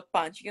show you what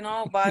punch.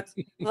 But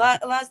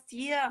last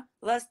year,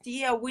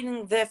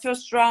 winning the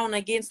first round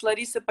against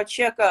Larissa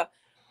Pacheco,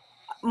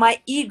 my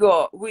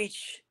ego,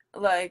 which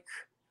like.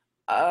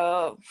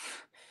 I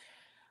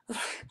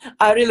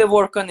really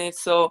work on it.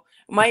 So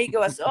my ego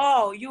was,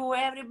 oh,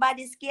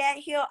 everybody scared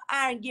here.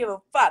 I don't give a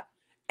fuck.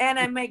 And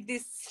I make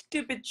this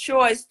stupid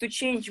choice to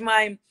change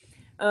my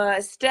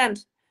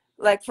stand,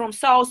 like from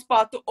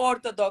southpaw to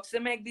orthodox. I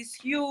make this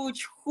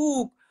huge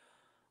hook.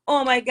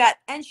 Oh my God.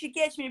 And she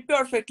catch me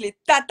perfectly.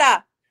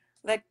 Ta-ta.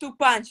 Like 2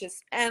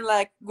 punches. And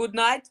like, good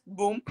night.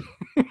 Boom.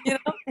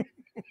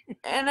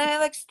 And I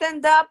like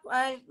stand up.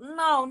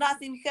 No,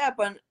 nothing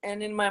happened.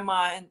 And in my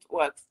mind,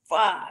 like,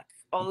 fuck,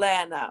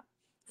 Olena.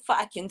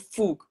 Fucking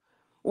fook.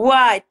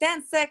 Why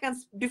 10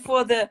 seconds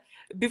before the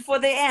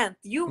end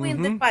you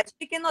win the fight?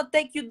 She cannot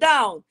take you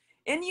down,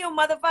 and you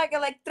motherfucker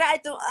like try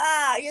to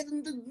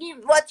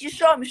what you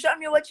show me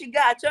what you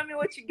got,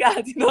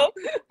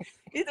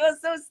 It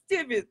was so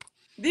stupid.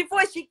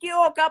 Before she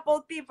killed a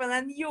couple people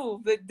and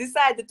you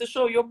decided to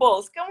show your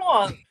balls. Come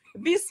on,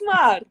 be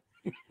smart.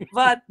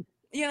 But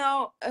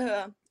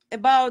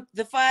about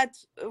the fight,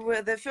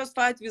 the first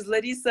fight with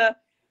Larissa,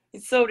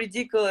 it's so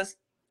ridiculous.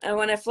 And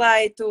when I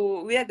fly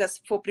to Vegas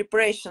for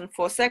preparation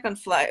for second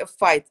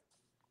fight,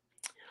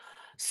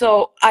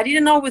 so I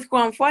didn't know with who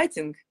I'm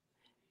fighting,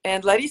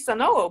 and Larissa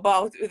know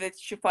about that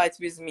she fights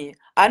with me.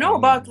 I know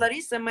about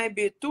Larissa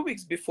maybe 2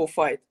 weeks before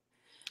fight,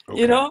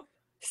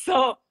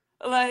 So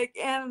like,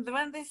 and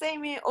when they say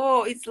me,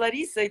 oh, it's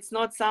Larissa, it's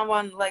not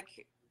someone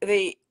like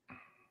they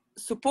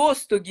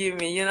supposed to give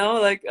me,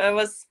 like I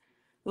was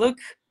look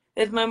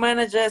at my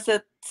manager. I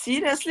said,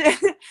 seriously?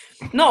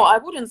 No, I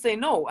wouldn't say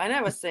no. I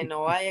never say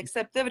no. I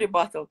accept every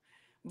battle.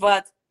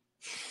 But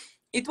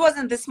it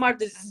wasn't the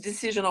smartest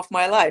decision of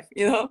my life,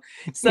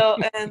 So,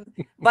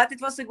 but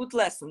it was a good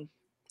lesson.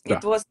 Yeah.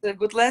 It was a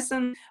good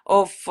lesson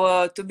of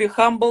to be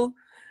humble,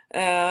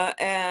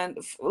 and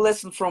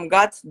lesson from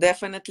God,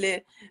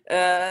 definitely.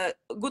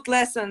 Good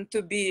lesson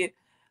to be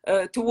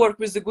to work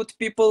with the good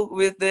people,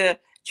 with the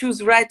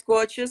choose right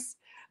coaches.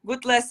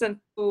 Good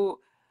lesson to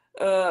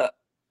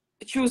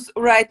choose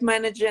right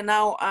manager.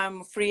 Now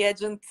I'm free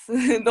agent.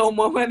 No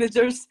more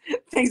managers.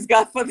 Thanks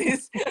God for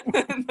this.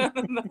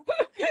 No.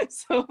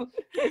 So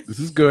this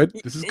is good.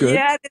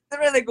 Yeah, it's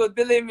really good,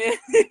 believe me.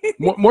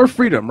 more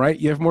freedom, right?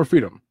 You have more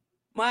freedom.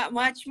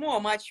 Much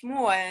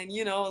more. And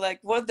like,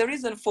 what's the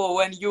reason for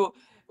when you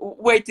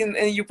waiting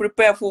and you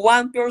prepare for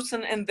one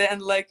person and then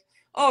like,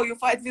 oh, you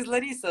fight with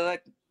Larissa,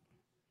 like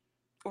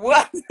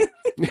what?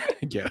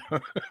 Yeah,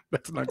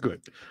 that's not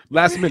good.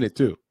 Last minute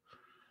too.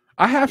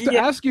 I have to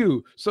ask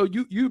you. So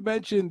you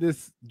mentioned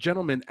this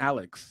gentleman,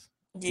 Alex.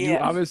 You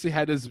obviously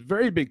had this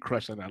very big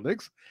crush on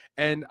Alex,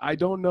 and I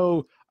don't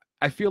know.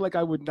 I feel like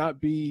I would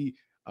not be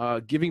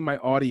giving my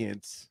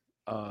audience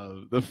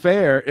the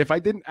fair if I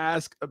didn't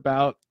ask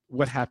about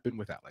what happened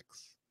with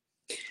Alex.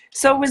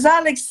 So with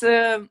Alex,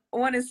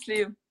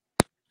 honestly,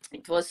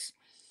 it was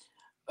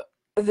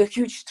the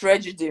huge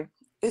tragedy.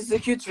 It's the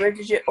huge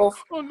tragedy of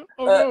Oh no!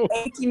 Oh no!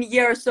 18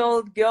 years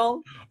old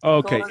girl.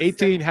 Okay, Because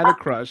 18 had a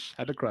crush.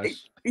 Had a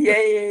crush.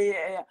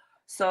 yeah.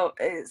 So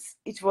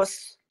it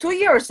was 2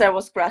 years I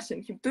was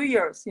crushing him. 2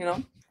 years,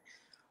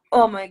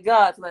 Oh my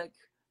God, like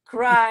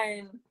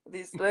crying,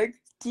 these like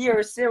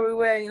tears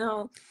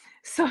everywhere.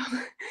 So,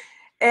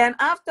 and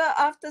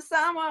after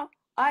summer,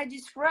 I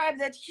described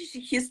that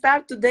he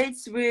started to date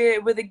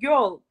with a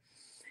girl,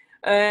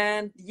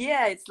 and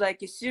yeah, it's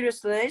like a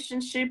serious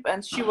relationship,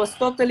 and she was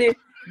totally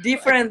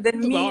different than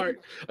To the me. heart,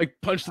 like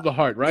punch to the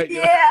heart, right?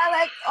 Yeah,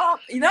 like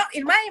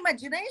in my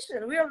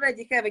imagination, we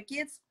already have a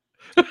kids.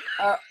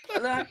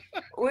 Like,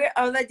 we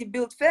already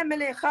built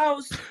family,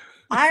 house.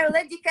 I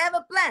already have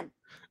a plan.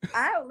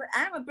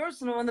 I'm a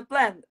person on the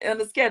plan, on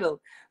the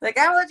schedule. Like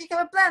I already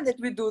have a plan that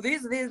we do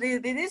this,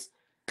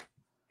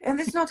 and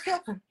this not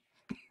happen.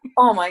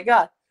 Oh my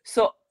God!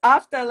 So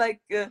after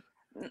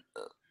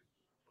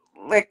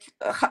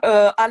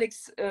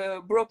Alex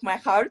broke my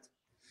heart.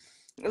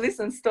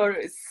 Listen,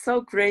 story is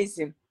so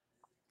crazy.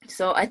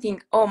 So I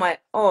think,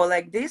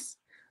 like this.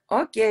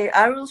 Okay,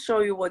 I will show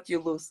you what you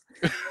lose.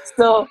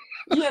 So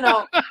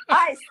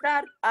I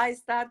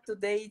start to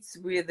date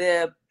with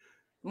the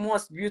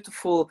most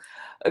beautiful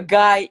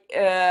guy.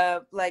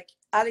 Like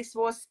Alex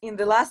was in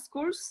the last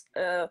course.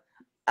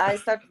 I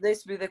started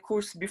this with a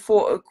course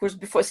before,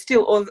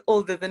 still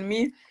older than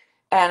me,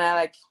 and I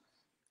like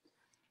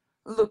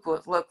look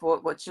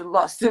what you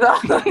lost,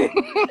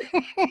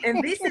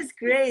 And this is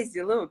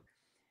crazy. Look,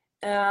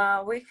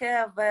 we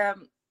have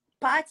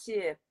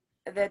party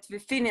that we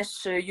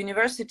finished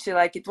university,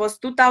 like it was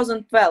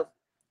 2012,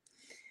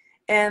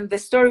 and the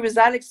story with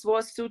Alex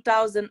was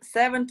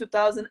 2007,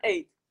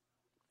 2008.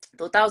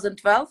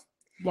 2012,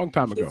 Long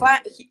time ago.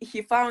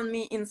 he found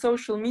me in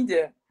social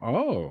media.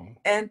 Oh.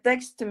 And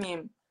texted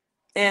me,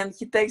 and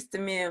he texted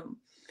me,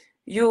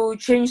 you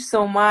changed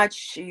so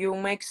much,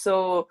 you're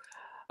so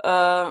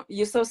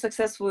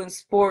successful in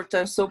sport,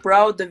 I'm so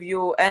proud of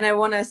you. And I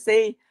want to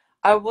say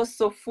I was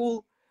so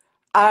full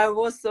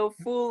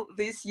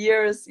these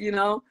years,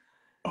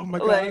 Oh my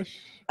like gosh.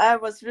 I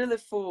was really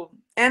full.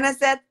 And I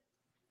said,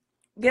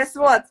 guess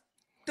what,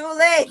 too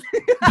late.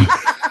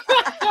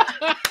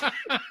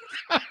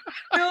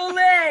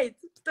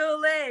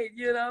 too late.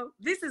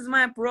 This is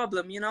my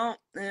problem.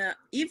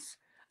 If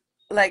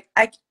like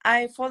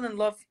I fall in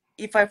love,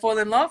 if I fall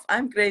in love,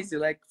 I'm crazy.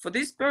 Like for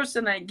this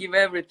person I give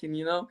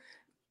everything,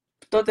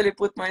 totally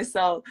put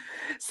myself.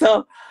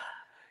 So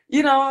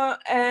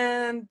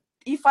and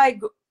if I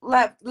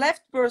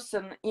left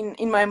person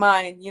in my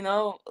mind,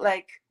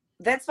 like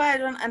that's why I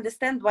don't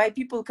understand why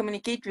people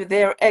communicate with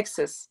their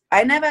exes.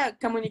 I never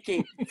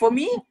communicate. For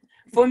me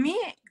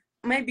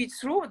maybe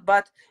it's rude,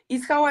 but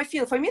it's how I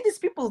feel. For me, these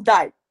people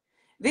died.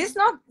 There's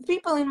not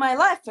people in my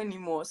life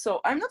anymore,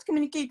 so I'm not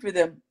communicate with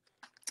them.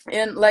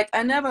 And like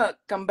I never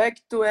come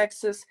back to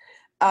exes.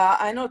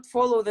 I not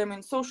follow them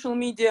in social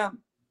media.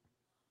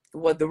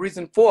 What the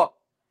reason for?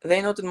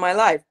 They're not in my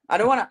life. I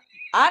don't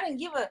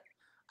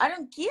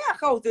care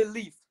how they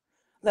live.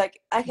 Like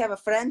I have a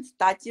friend,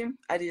 Tati,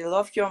 I really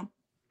love her.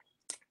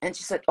 And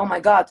she said, oh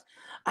my God,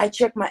 I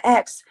checked my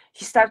ex.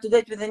 He started to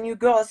date with a new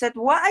girl. I said,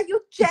 why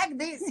you check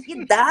this?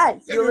 He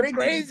died. He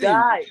already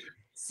died.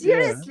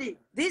 Seriously,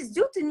 this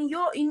dude in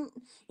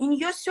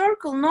your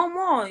circle, no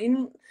more.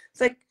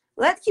 It's like,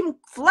 let him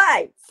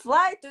fly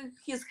to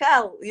his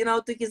hell,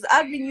 to his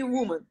ugly new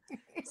woman.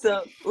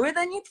 So we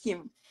don't need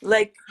him.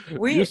 Like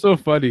You're so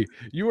funny.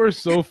 You are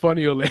so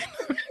funny, Olena.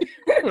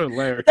 You're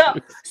hilarious.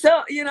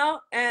 So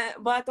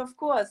but of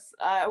course,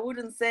 I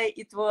wouldn't say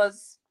it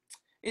was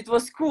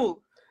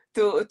cool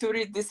to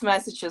read these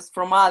messages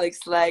from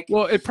Alex. Like,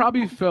 well, it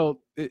probably felt,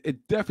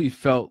 it definitely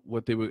felt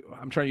what they would,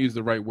 I'm trying to use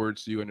the right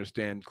words so you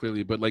understand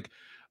clearly, but like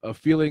a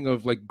feeling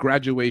of like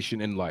graduation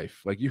in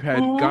life. Like you had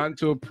gotten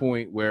to a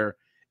point where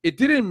it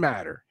didn't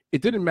matter.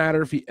 It didn't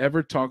matter if he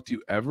ever talked to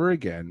you ever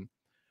again.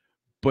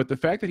 But the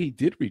fact that he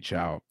did reach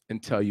out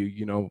and tell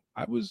you,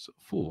 I was a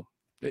fool.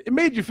 It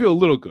made you feel a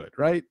little good,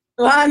 right?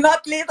 Well,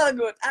 not little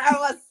good.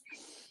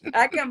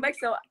 I come back.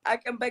 So I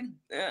come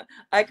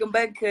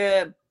back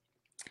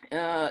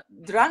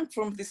drunk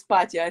from this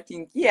party, I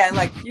think. Yeah,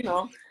 like,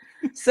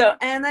 So,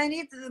 and I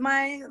need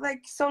my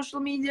like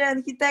social media,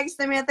 and he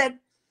texted me and said,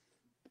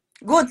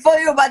 good for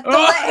you, but too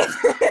late.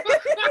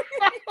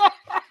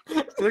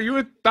 So you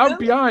were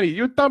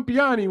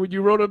Tampiani when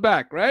you wrote it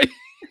back, right?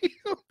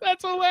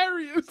 That's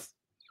hilarious.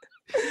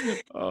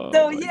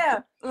 So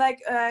yeah,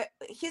 like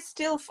he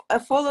still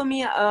follow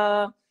me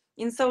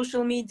in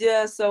social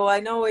media, so I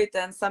know it,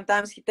 and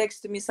sometimes he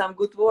texts me some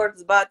good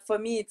words, but for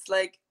me it's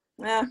like,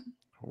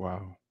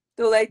 wow,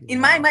 too late. In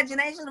my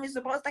imagination we're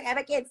supposed to have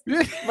a kid.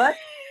 But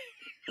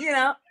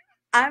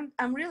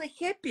I'm really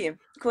happy,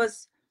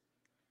 because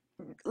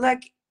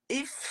like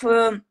if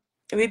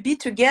we be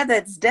together,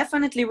 it's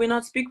definitely we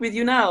not speak with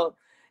you now,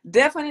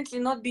 definitely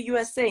not be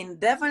USA,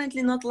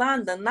 definitely not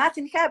London,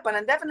 nothing happened,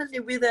 and definitely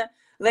with a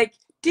like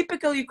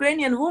typical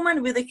Ukrainian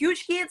woman with a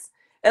huge kids,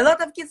 A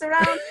lot of kids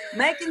around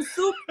making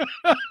soup.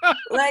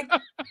 Like,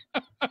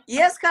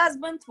 yes,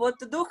 husband, what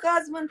to do,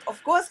 husband?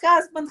 Of course,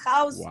 husband,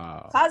 house.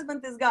 Wow.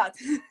 Husband is God.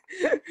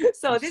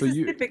 So this is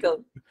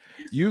typical.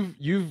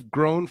 You've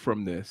grown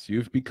from this.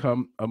 You've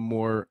become a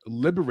more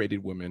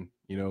liberated woman,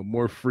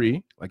 more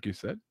free, like you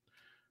said.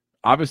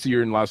 Obviously,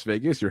 you're in Las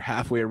Vegas. You're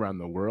halfway around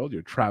the world.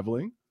 You're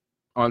traveling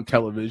on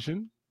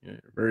television. You're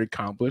very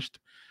accomplished.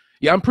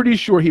 Yeah, I'm pretty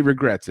sure he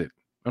regrets it.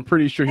 I'm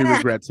pretty sure he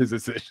regrets his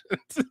decision.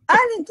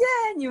 I didn't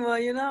care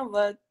anymore,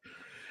 but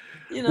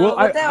Well,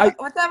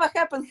 whatever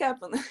happened.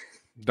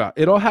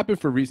 It all happened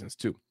for reasons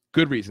too.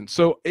 Good reasons.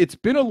 So it's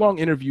been a long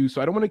interview,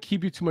 so I don't want to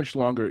keep you too much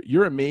longer.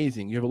 You're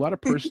amazing. You have a lot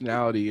of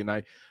personality, and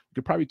I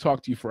could probably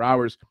talk to you for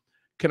hours.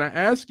 Can I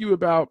ask you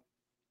about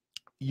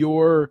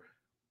your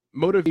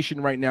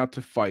motivation right now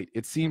to fight?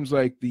 It seems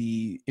like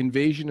the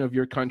invasion of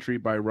your country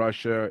by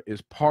Russia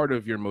is part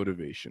of your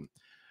motivation.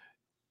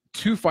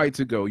 2 fights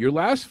ago, your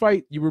last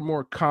fight, you were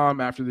more calm.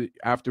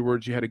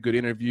 Afterwards, you had a good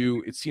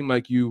interview. It seemed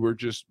like you were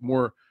just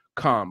more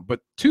calm.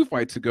 But 2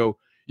 fights ago,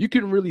 you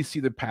can really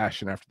see the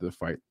passion after the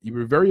fight. You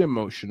were very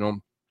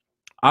emotional.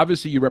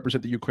 Obviously, you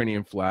represent the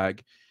Ukrainian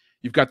flag.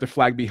 You've got the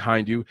flag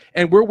behind you,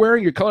 and we're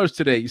wearing your colors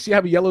today. You see, I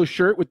have a yellow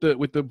shirt with the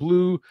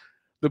blue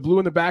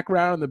in the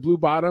background and the blue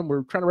bottom.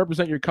 We're trying to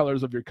represent your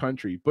colors of your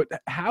country. But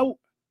how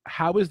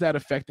is that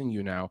affecting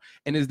you now?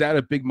 And is that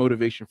a big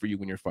motivation for you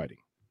when you're fighting?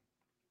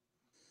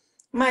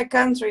 My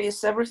country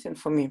is everything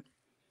for me.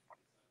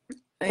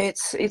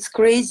 It's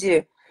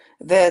crazy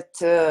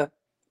that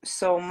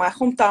so my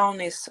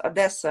hometown is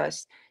Odessa,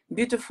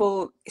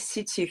 beautiful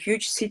city,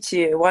 huge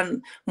city,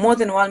 more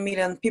than 1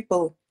 million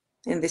people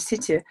in the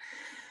city,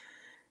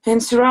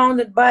 and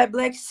surrounded by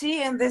Black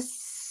Sea and the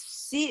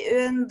sea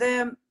and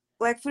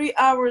like 3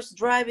 hours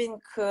driving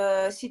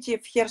city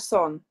of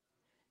Kherson,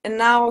 and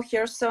now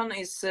Kherson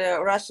is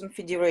Russian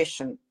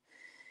Federation,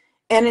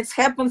 and it's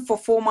happened for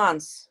 4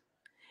 months.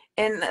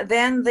 And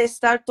then they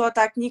start to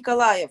attack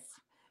Nikolaev,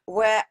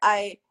 where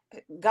I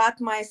got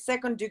my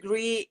 2nd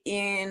degree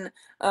in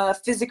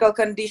physical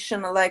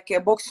condition, like a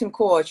boxing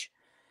coach,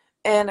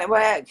 and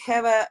where I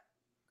have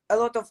a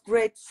lot of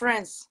great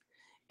friends.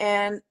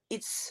 And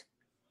it's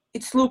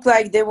look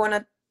like they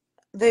wanna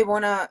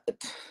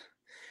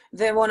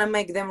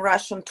make them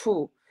Russian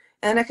too.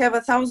 And I have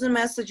 1,000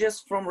 messages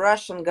from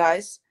Russian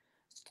guys,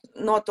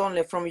 not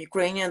only from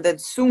Ukrainian, that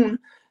soon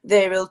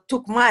they will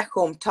took my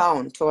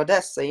hometown to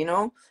Odessa,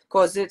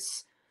 because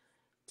it's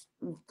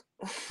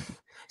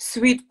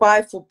sweet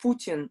pie for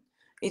Putin.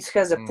 It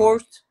has a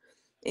port.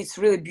 It's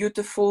really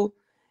beautiful.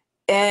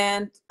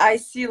 And I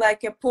see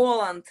like a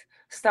Poland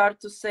start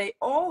to say,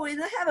 oh, we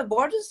don't have a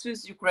borders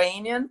with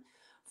Ukrainian.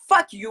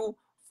 Fuck you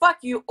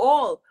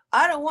all.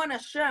 I don't want to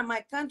share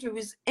my country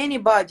with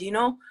anybody,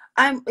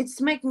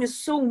 it's making me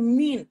so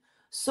mean,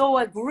 so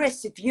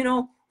aggressive,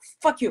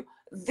 fuck you.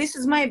 This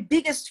is my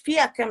biggest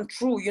fear come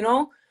true,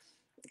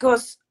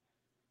 because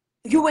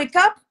you wake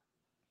up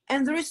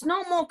and there is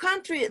no more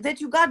country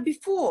that you got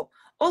before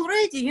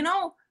already,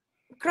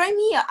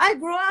 Crimea. I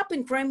grew up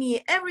in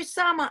Crimea. Every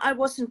summer I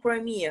was in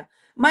Crimea.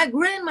 My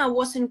grandma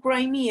was in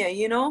Crimea,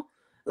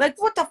 like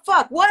what the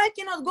fuck? Why I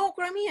cannot go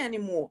Crimea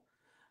anymore?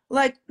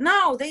 Like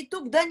now they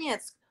took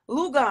Donetsk,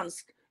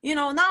 Lugansk,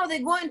 now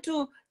they're going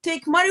to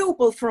take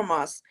Mariupol from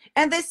us.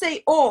 And they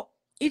say, oh,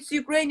 it's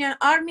Ukrainian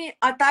army,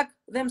 attack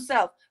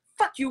themselves.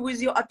 Fuck you with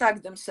your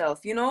attack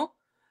themselves,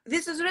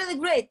 This is really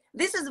great.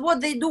 This is what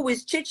they do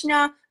with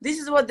Chechnya. This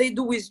is what they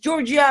do with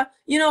Georgia.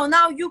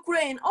 Now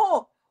Ukraine.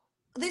 Oh,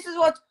 this is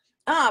what,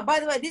 by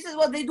the way, this is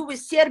what they do with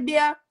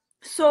Serbia.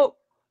 So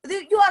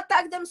you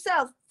attack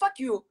themselves. Fuck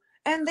you.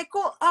 And they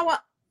call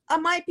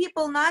my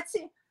people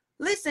Nazi.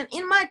 Listen,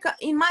 in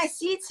my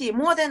city,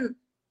 more than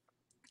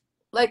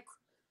like,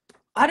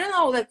 I don't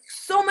know, like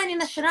so many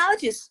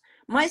nationalities.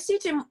 My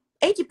city,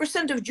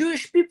 80% of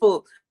Jewish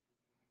people,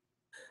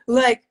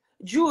 like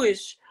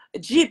Jewish,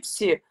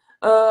 Gypsy,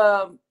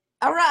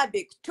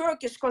 Arabic,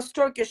 Turkish, because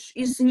Turkish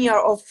is near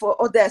of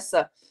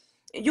Odessa,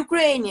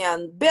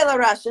 Ukrainian,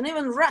 Belarusian,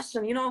 even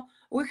Russian,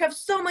 we have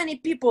so many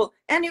people,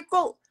 and you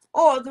call,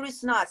 oh, there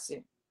is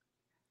Nazi.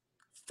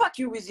 Fuck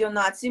you with your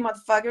Nazi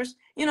motherfuckers.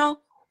 We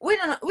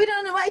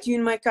don't invite you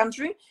in my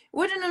country.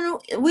 We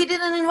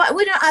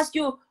didn't ask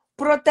you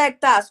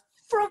protect us.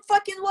 From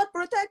fucking what?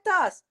 Protect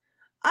us.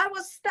 I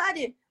was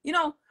studying,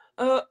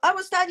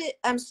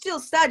 I'm still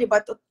studying,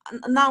 but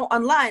now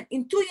online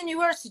in 2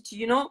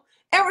 university,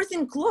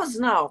 everything closed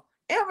now.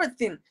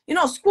 Everything,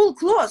 school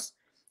closed.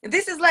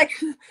 This is like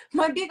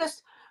my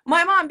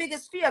mom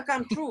biggest fear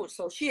come true.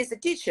 So she is a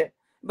teacher,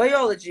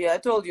 biology. I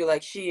told you,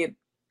 like she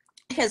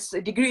has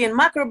a degree in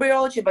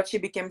microbiology, but she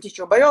became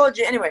teacher of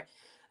biology. Anyway,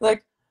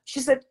 like she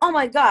said, oh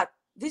my God,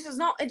 this is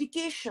not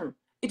education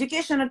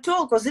at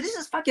all, because this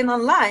is fucking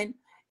online.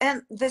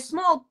 And the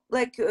small,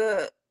 like,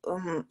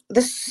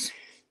 this,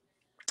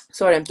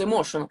 sorry, I'm too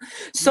emotional.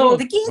 So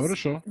the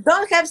kids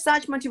don't have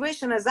such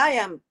motivation as I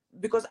am,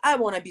 because I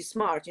want to be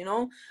smart,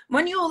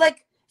 When you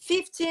like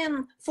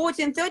 15,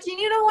 14, 13,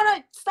 you don't want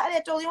to study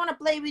at all. You want to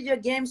play video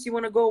games. You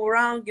want to go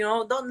around,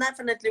 don't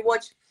definitely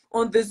watch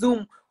on the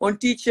Zoom, on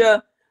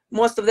teacher,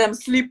 most of them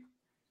sleep.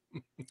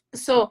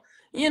 So,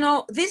 you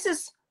know, this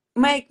is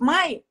make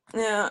my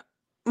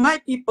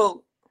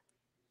people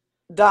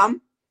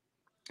dumb.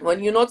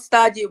 When you not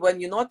study, when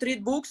you not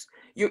read books,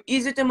 you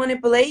easy to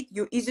manipulate,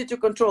 you easy to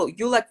control,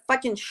 you like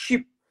fucking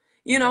sheep,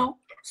 you know.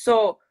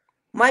 So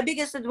my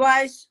biggest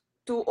advice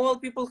to all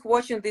people who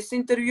watching this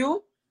interview,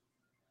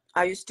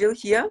 are you still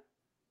here?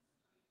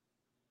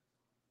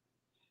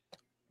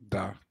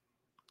 Da.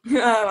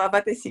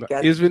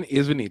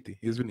 Извините.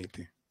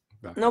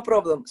 Da. No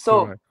problem.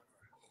 So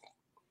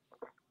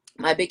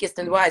my biggest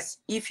advice,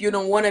 if you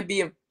don't want to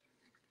be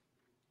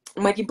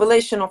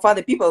manipulation of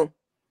other people,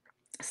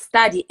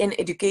 study and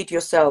educate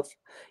yourself.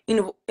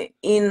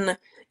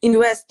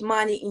 Invest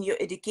money in your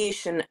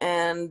education,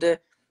 and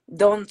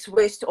don't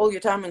waste all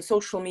your time on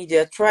social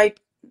media. Try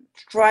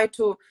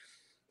to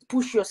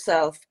push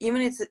yourself,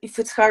 even if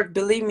it's hard.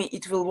 Believe me,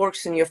 it will work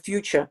in your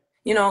future.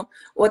 You know,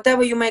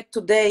 whatever you make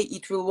today,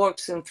 it will work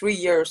in 3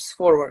 years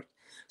forward.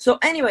 So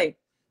anyway,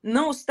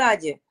 no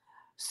study.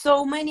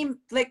 So many,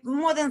 like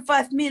more than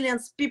 5 million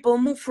people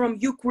moved from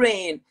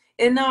Ukraine,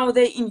 and now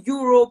they're in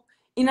Europe,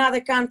 in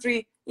other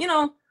country. You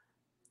know,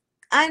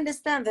 I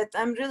understand that.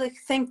 I'm really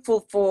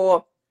thankful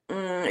for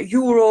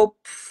Europe,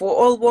 for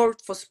all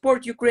world, for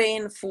Sport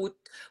Ukraine, for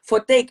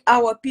take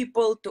our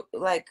people to,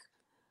 like,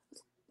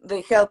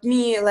 they help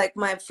me, like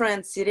my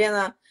friend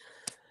Sirena.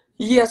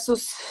 Yes,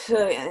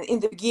 in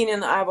the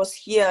beginning I was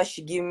here,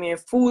 she gave me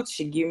food,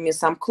 she gave me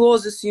some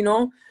clothes, you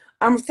know.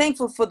 I'm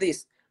thankful for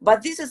this,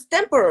 but this is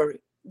temporary.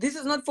 This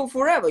is not for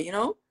forever, you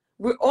know.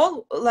 We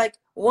all like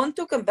want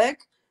to come back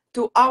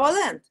to our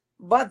land,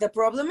 but the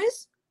problem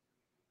is,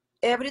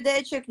 every day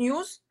I check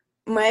news,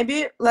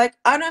 maybe like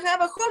I don't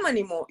have a home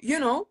anymore, you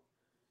know.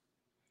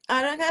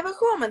 I don't have a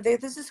home, and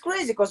this is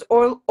crazy because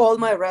all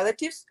my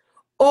relatives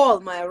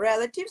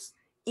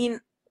in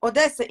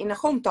Odessa, in a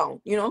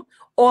hometown, you know,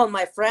 all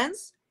my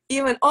friends,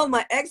 even all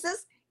my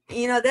exes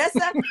in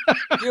Odessa,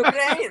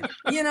 Ukraine,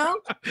 you know.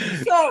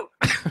 So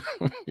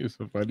you're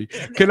so funny.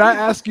 Can I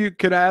ask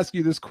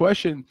you this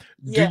question?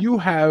 Yeah. Do you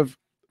have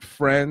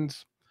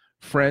friends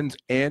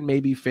and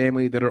maybe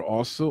family that are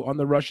also on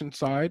the Russian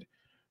side?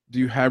 Do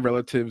you have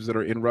relatives that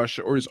are in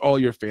Russia, or is all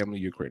your family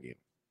Ukrainian?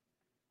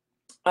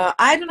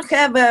 I don't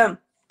have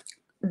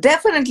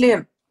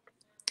definitely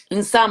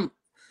in some,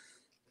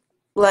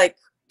 like,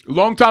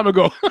 long time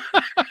ago.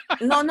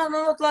 no,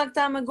 not long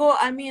time ago.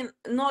 I mean,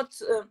 not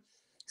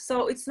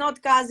so it's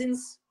not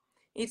cousins,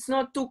 it's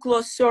not too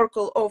close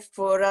circle of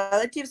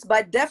relatives,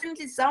 but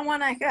definitely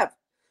someone I have.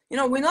 You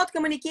know, we're not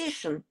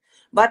communication,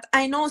 but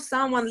I know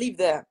someone live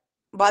there,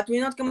 but we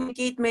not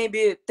communicate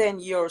maybe 10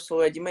 years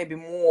already, maybe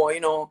more,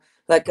 you know.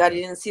 Like, I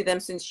didn't see them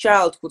since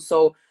childhood,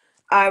 so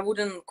I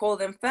wouldn't call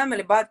them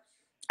family, but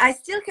I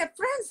still have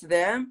friends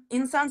there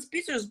in St.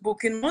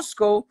 Petersburg, in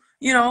Moscow,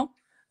 you know.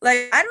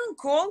 Like, I don't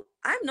call,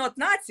 I'm not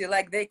Nazi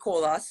like they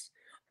call us.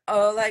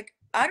 Like,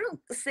 I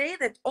don't say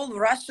that all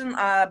Russian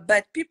are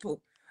bad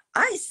people.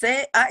 I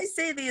say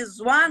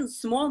there's one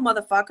small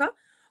motherfucker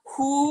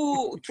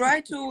who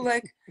try to,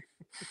 like,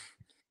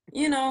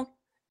 you know.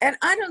 And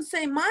I don't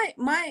say my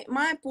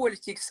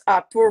politics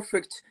are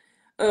perfect,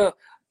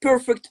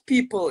 perfect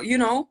people, you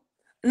know.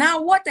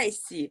 Now what I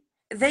see,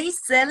 they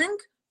selling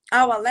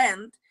our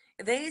land,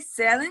 they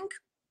selling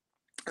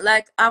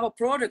like our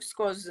products,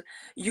 because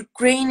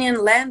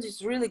Ukrainian land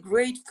is really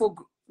great for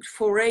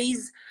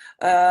raise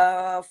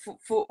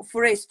for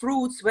raise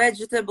fruits,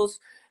 vegetables.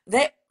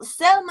 They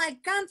sell my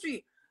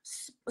country,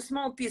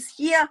 small piece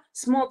here,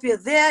 small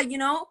piece there, you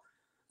know.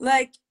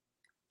 Like,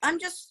 I'm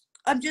just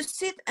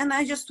sit and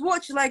I just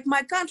watch, like,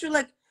 my country,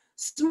 like,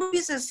 small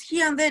pieces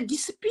here and there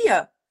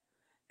disappear.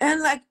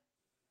 And like,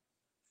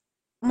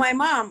 my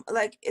mom,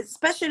 like,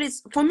 especially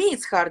for me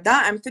it's hard.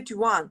 I'm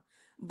 31,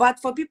 but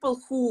for people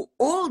who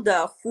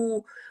older,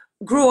 who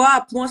grew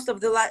up most of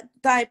the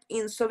type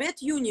in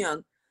Soviet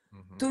Union,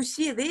 to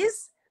see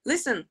this,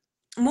 listen,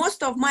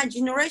 most of my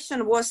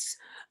generation was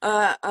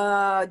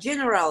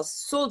generals,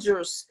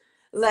 soldiers,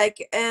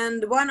 like,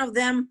 and one of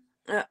them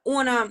have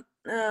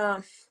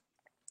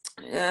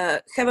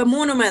a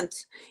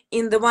monument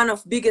in the one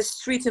of biggest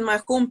street in my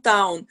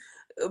hometown,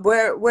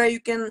 where you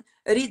can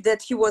read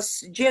that he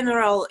was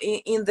general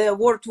in the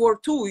World War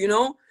II, you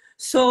know.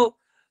 So,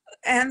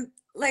 and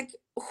like,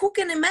 who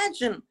can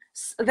imagine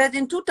that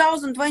in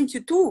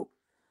 2022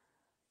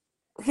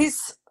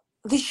 this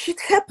shit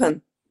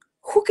happened?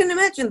 Who can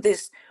imagine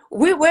this?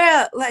 We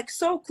were like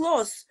so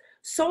close,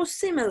 so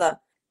similar,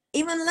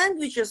 even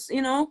languages,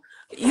 you know.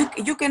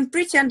 You can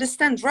pretty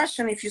understand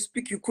Russian if you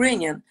speak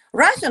Ukrainian.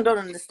 Russian don't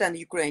understand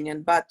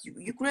Ukrainian, but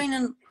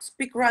Ukrainian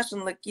speak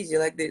Russian like easy,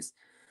 like this.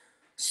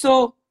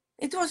 So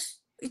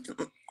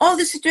all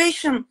the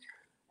situation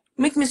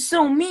make me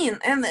so mean.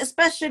 And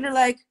especially,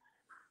 like,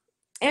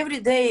 every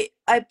day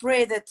I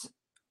pray that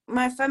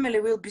my family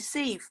will be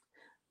safe,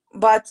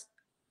 but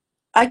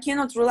I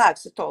cannot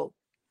relax at all.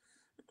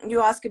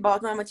 You ask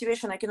about my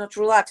motivation, I cannot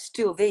relax.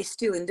 They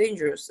still in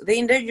dangers. They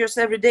in dangers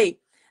every day.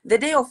 The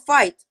day of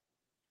fight,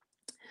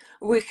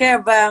 we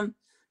have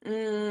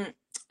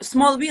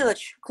small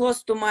village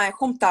close to my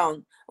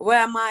hometown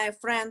where my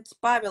friend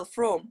Pavel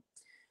from.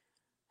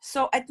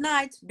 So at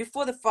night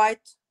before the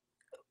fight,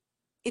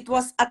 it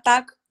was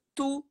attack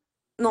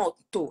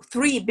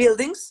three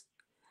buildings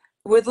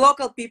with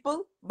local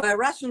people by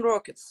Russian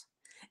rockets.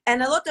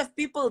 And a lot of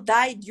people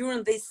died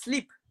during their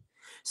sleep.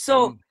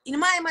 So in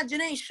my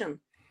imagination,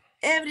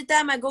 every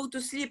time I go to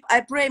sleep,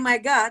 I pray my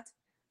God,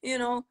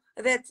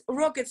 that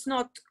rockets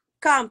not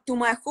come to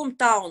my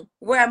hometown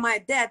where my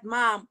dad,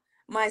 mom,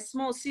 my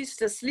small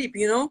sister sleep,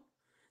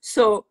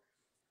 So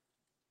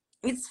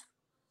it's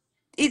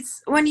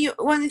when you're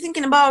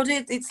thinking about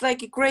it, it's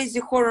like a crazy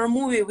horror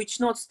movie which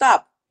not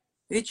stop.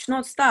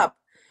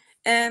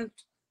 And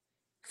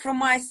from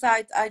my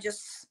side, I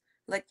just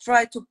like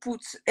try to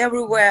put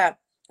everywhere,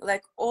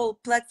 like all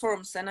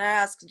platforms, and I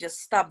ask just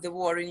stop the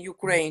war in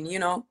Ukraine,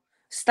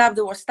 stop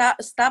the war,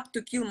 stop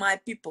to kill my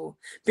people,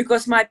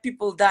 because my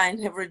people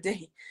dying every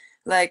day,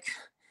 like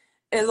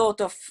a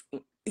lot of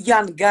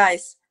young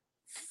guys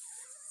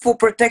for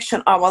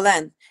protection of our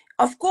land.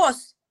 Of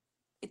course,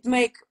 it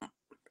make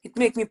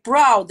me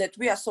proud that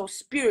we are so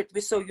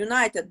we're so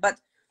united, but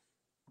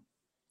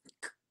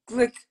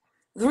like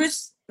there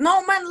is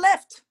no man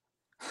left.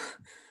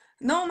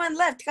 No man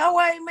left. How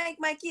I make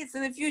my kids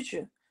in the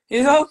future?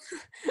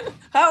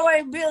 How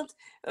I build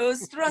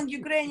strong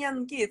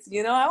Ukrainian kids?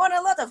 I want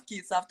a lot of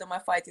kids after my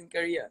fighting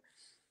career.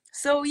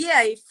 So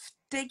yeah,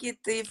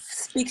 if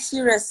speak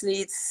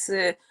seriously, it's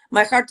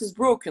my heart is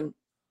broken.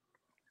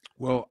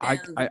 Well,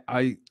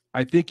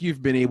 I think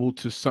you've been able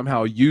to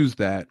somehow use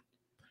that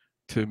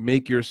to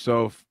make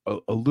yourself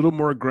a little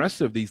more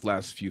aggressive these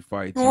last few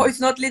fights. No, it's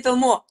not little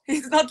more.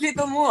 It's not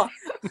little more.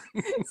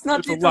 It's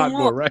not little a lot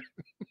more, right?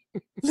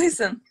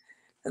 Listen,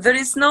 there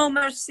is no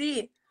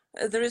mercy.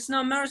 There is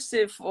no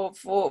mercy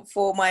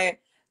for my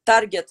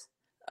target.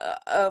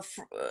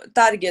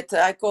 Target.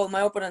 I call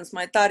my opponents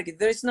my target.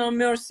 There is no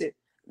mercy,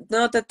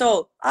 not at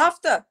all.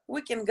 After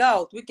we can go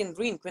out, we can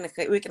drink,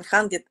 we can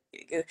hug it,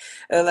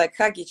 like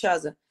hug each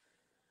other.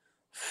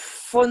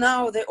 For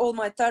now, they're all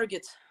my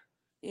target.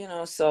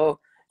 So,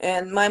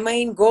 and my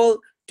main goal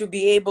to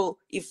be able,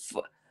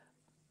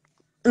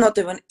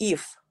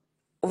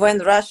 when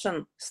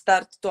Russian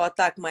start to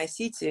attack my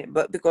city,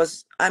 but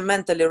because I'm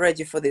mentally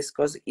ready for this,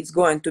 because it's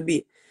going to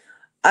be,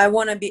 I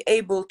want to be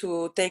able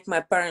to take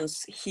my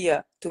parents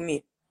here to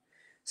me.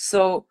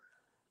 So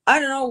I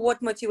don't know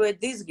what motivate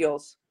these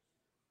girls.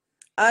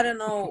 I don't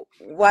know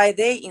why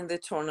they in the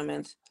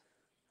tournament.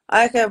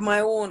 I have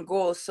my own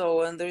goals,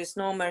 and there is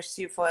no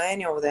mercy for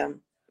any of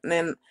them.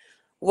 And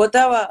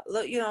whatever,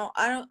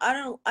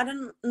 I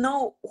don't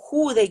know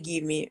who they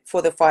give me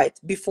for the fight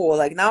before.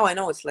 Like now I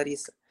know it's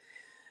Larissa.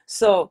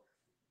 So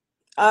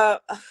I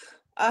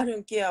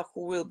don't care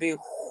who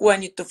I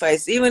need to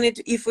face. Even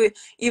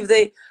if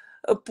they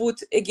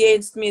put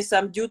against me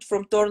some dude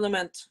from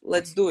tournament,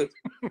 let's do it.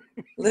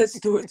 Let's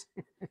do it.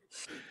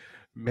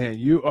 Man,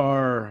 you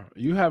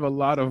have a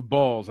lot of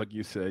balls, like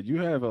you said. You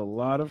have a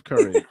lot of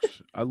courage.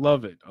 I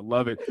love it. I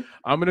love it.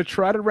 I'm gonna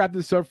try to wrap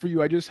this up for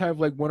you. I just have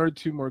like one or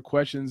two more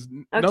questions.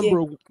 Okay.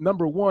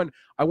 Number one,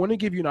 I want to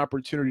give you an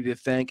opportunity to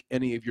thank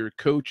any of your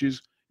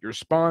coaches, your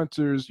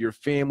sponsors, your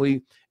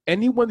family,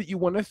 anyone that you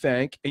want to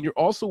thank, and you're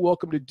also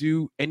welcome to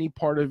do any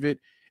part of it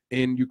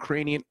in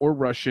Ukrainian or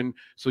Russian.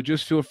 So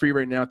just feel free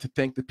right now to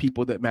thank the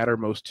people that matter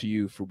most to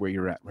you for where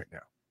you're at right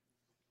now.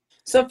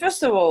 So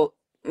first of all,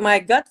 my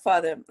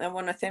godfather, I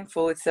want to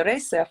thankful it's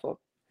Larissa,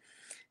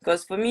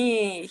 because for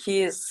me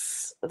he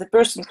is the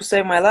person who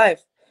saved my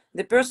life,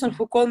 the person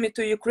who called me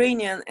to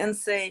Ukrainian and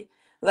say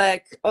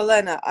like,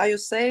 Olena, are you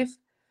safe?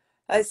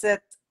 I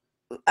said,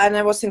 and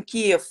I was in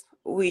Kiev,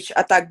 which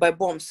attacked by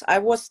bombs. I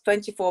was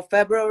 24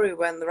 February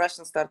when the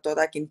Russians started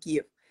attacking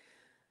Kiev.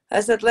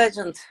 I said,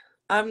 legend,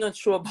 I'm not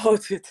sure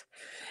about it.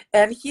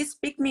 And he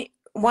speak me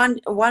one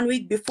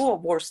week before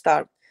war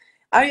start.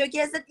 Are you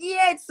okay? I said,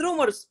 yeah, it's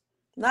rumors.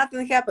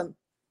 Nothing happened.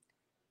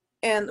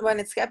 And when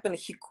it's happened,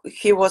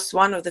 he was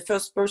one of the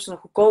first person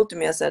who called to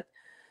me. I said,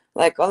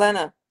 like,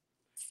 Olena,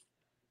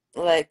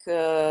 like,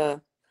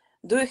 do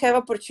you have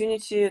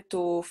opportunity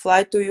to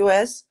fly to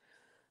US?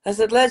 I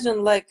said,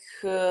 legend, like,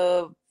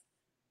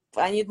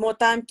 I need more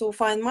time to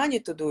find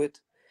money to do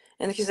it.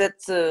 And he said,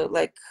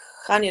 like,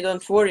 honey,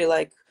 don't worry,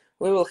 like,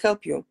 we will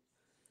help you.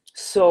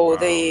 So Wow.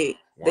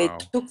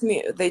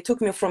 they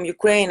took me from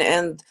Ukraine,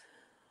 and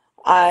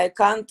I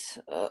can't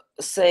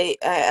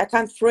I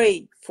can't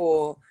pray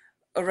for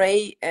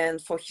Ray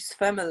and for his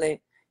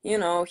family. He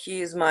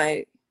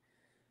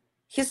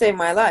saved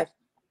my life.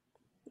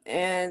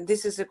 And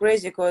this is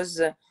crazy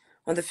because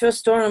on the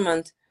first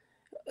tournament,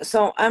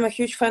 so I'm a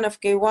huge fan of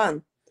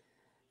K1.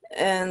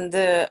 And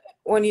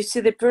when you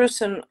see the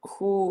person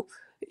who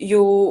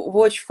you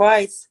watch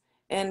fights,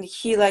 and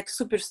he like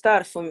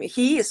superstar for me,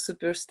 he is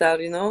superstar,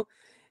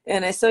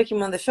 and I saw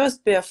him on the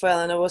first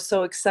PFL and I was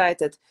so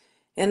excited.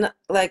 And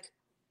like,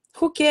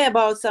 who care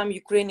about some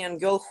Ukrainian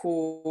girl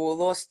who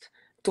lost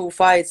 2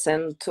 fights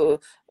and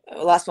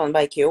last one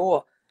by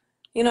KO?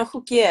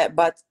 Who care?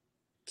 But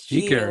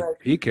He cared.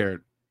 He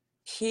cared.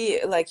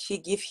 he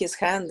give his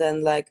hand,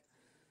 and like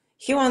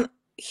he won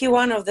he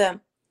one of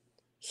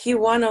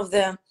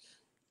the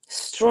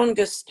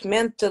strongest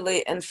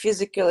mentally and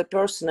physically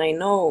person I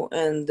know,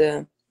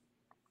 and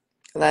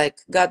like,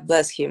 God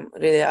bless him.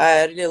 Really,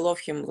 I really love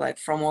him, like,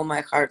 from all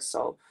my heart.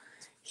 So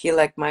he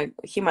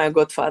my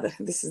godfather.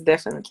 This is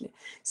definitely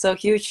so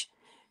huge.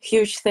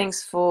 Huge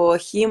thanks for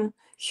him.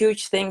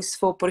 Huge thanks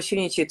for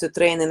opportunity to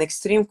train in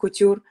extreme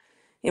couture,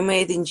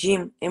 amazing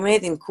gym,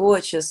 amazing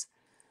coaches,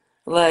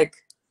 like,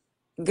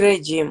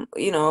 great gym,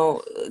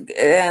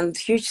 and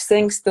huge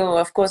thanks to,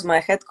 of course, my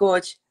head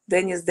coach,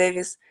 Dennis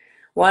Davis,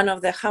 one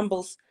of the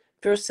humblest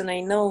person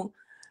I know.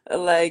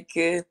 Like,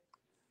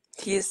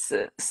 he's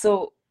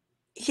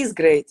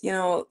great,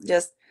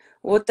 just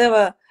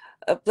whatever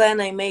plan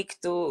I make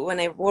to when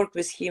I work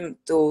with him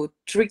to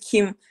trick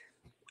him,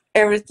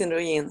 everything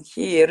in.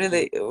 He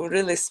really,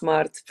 really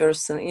smart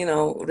person,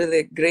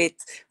 really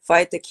great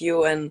fight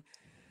IQ, and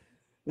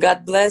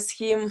God bless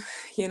him,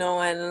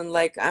 and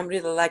like, I'm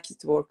really lucky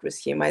to work with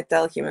him. I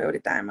tell him every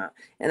time,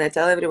 and I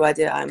tell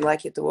everybody I'm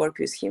lucky to work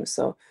with him.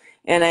 So,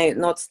 and I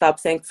not stop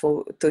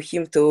thankful to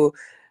him to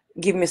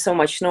give me so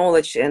much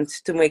knowledge and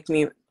to make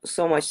me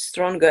so much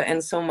stronger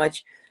and so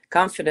much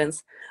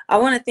confidence. I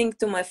want to thank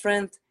to my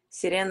friend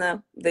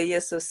Serena, the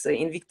Jesus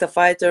Invicta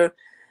fighter.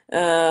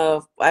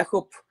 I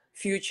hope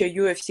future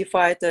UFC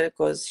fighter,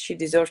 because she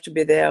deserves to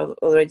be there.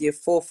 Already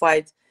 4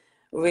 fight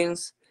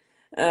wins.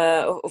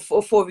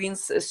 4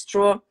 wins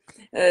straw,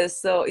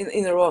 so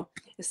in a row.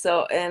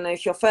 So, and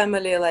her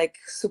family, like,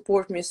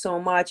 support me so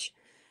much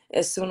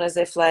as soon as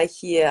I fly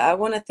here. I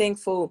want to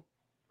thankful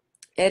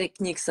Eric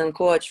Nixon,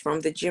 coach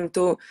from the gym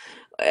too,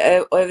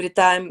 every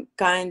time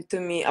kind to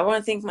me. I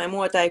want to thank my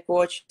Muay Thai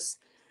coaches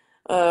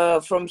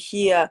from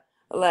here,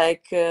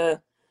 like,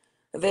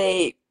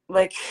 they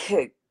like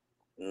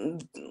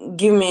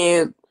give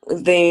me,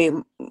 they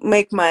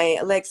make my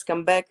legs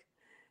come back.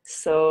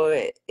 So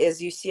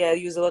as you see, I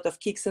use a lot of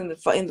kicks in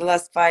the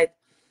last fight.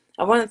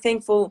 I want to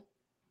thankful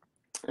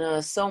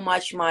so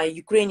much my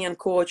Ukrainian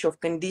coach of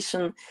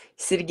condition,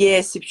 Sergey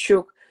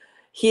Sipchuk.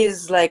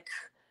 He's like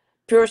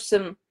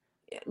person,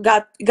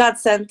 God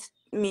sent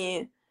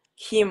me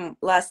him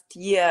last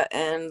year,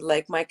 and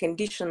like my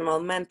condition, my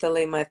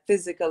mentally, my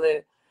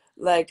physically,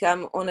 like,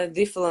 I'm on a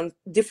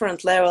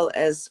different level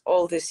as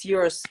all these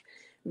years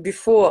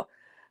before.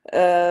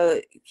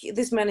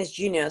 This man is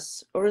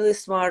genius, really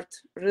smart,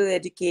 really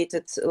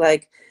educated,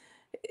 like,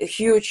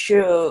 huge,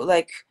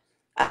 like,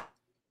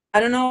 I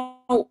don't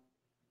know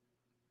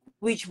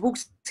which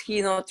books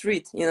he not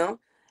read,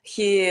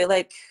 he,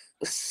 like,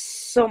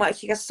 so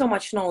much, he has so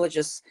much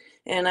knowledges,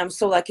 and I'm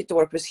so lucky to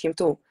work with him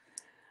too.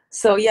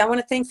 So yeah, I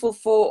want to thankful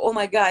for all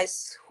my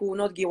guys who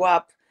not give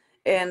up,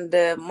 and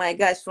my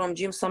guys from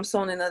Jim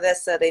Samson in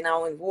Odessa, they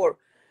now in war.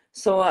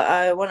 So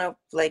I want to,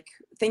 like,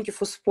 thank you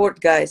for support,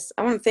 guys.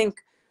 I want to thank,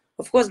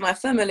 of course, my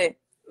family,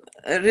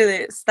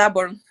 really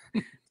stubborn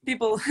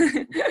people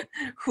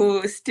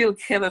who still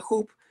have a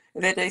hope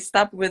that I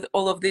stop with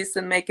all of this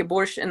and make a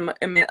borscht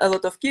and a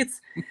lot of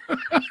kids.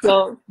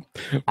 So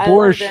I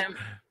love them.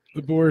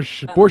 The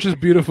borscht. Borscht is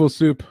beautiful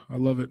soup. I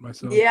love it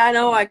myself. Yeah, I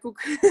know, I cook.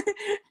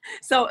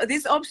 So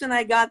this option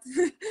I got.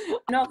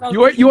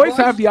 You always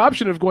have the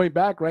option of going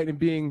back, right, and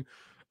being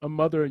a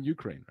mother in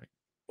Ukraine, right?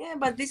 Yeah,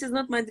 but this is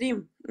not my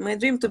dream. My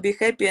dream to be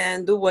happy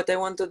and do what I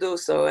want to do.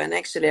 So, and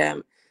actually,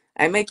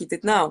 I make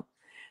it now.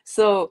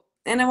 So,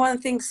 and I want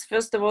to thank,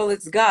 first of all,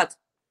 it's God.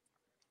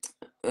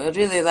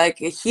 Really, like,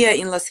 here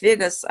in Las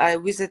Vegas, I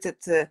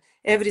visited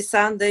every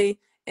Sunday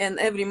and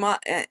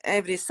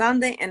every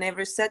Sunday and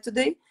every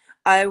Saturday.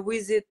 I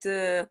visit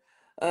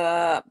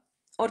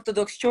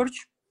Orthodox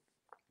Church,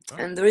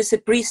 and there is a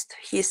priest.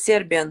 He's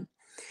Serbian,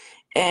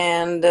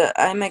 and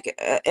I make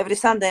every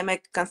Sunday I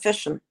make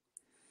confession.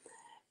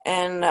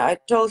 And I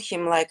told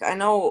him, like, I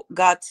know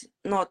God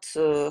not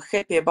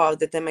happy about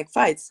that I make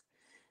fights,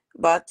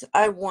 but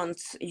I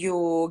want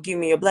you give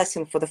me a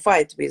blessing for the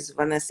fight with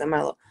Vanessa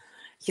Mello.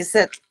 He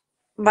said,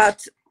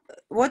 but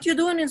what you're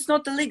doing is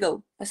not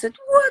illegal. I said,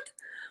 what?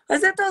 I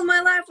said, all my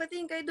life I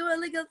think I do a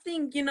legal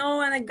thing, and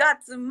I got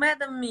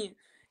mad at me,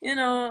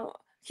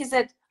 He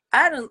said,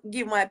 I don't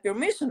give my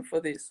permission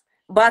for this,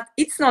 but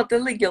it's not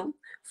illegal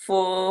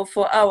for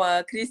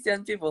our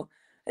Christian people.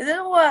 I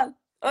said, well,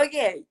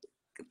 okay,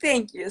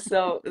 thank you.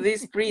 So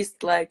this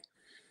priest, like,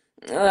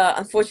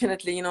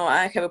 unfortunately,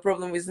 I have a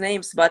problem with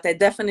names, but I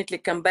definitely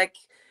come back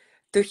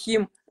to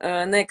him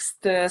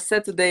next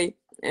Saturday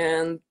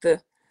and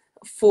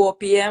 4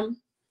 p.m.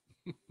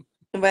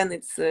 when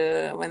it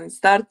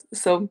starts.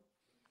 So,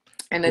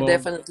 and I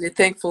definitely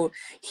thankful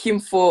him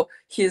for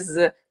his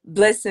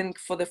blessing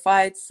for the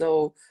fight.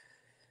 So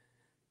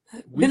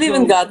believe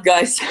in God,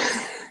 guys.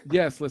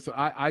 Yes, listen,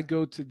 I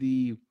go to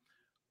the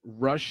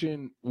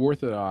Russian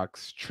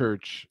Orthodox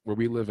church where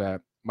we live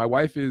at. My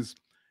wife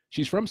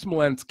she's from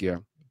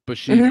Smolenskia, but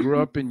she grew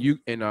up in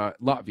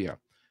Latvia.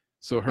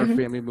 So her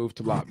family moved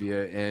to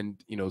Latvia,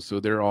 and so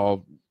they're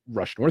all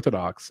Russian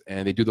Orthodox,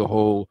 and they do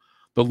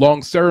the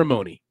long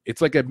ceremony.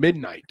 It's like at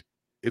midnight.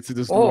 It's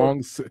this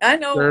long ceremony. I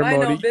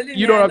know,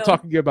 you know what I'm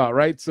talking about,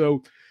 right?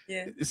 So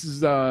this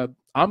is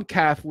I'm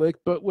Catholic,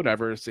 but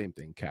whatever, same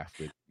thing,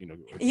 Catholic.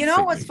 You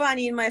know what's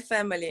funny in my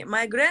family?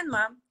 My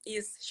grandma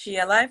she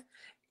alive,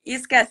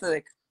 is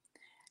Catholic.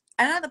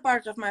 Another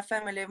part of my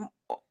family,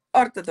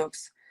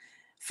 Orthodox.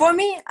 For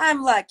me,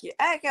 I'm lucky.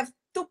 I have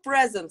 2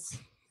 presents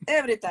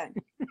every time,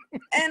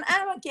 and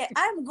I'm okay.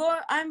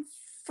 I'm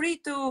free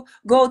to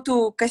go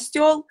to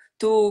Kostел,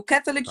 to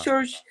Catholic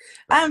church.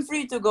 I'm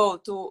free to go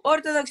to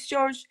Orthodox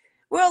church.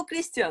 We're all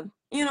Christian,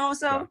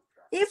 So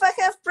if I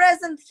have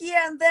present here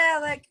and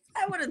there, like,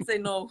 I wouldn't say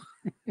no.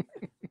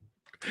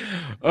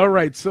 All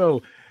right,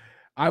 so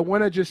I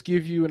want to just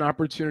give you an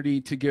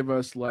opportunity to give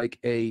us like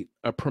a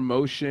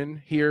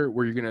promotion here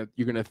where you're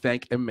gonna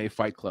thank MMA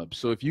Fight Club.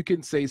 So if you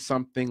can say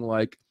something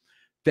like,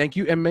 "Thank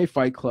you, MMA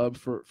Fight Club,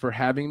 for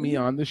having me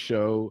on the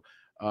show.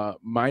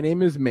 My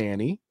name is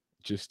Manny,"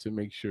 just to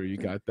make sure you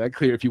got that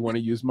clear. If you want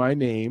to use my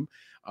name,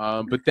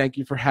 but thank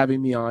you for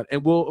having me on,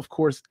 and we'll of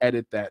course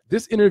edit that.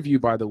 This interview,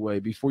 by the way,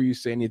 before you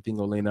say anything,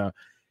 Olena,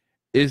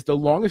 is the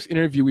longest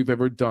interview we've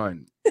ever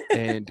done,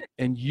 and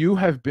you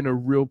have been a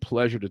real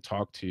pleasure to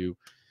talk to.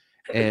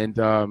 And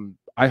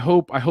I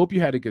hope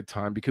you had a good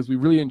time, because we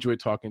really enjoyed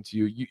talking to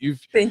you.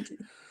 Thank you.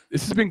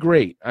 This has been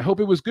great. I hope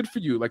it was good for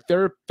you, like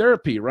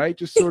therapy, right?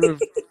 Just sort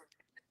of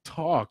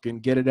talk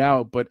and get it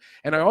out.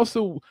 And I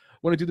also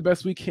want to do the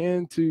best we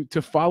can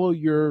to follow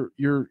your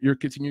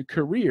continued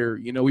career.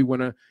 We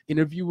want to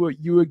interview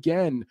you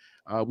again.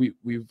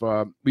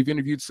 We've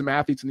interviewed some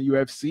athletes in the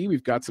UFC.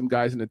 We've got some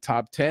guys in the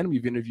top 10.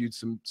 We've interviewed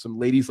some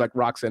ladies like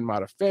Roxanne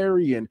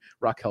Modafferi and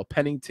Raquel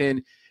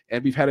Pennington.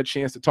 And we've had a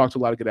chance to talk to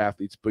a lot of good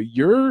athletes, but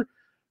your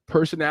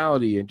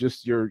personality and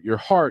just your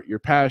heart, your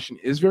passion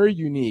is very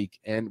unique.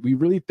 And we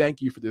really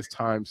thank you for this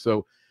time.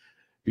 So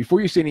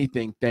before you say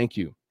anything, thank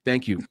you.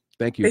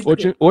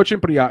 Очень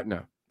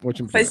приятно.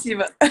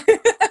 Спасибо.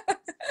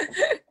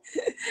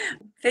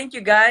 Thank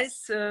you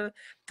guys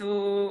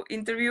to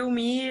interview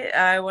me.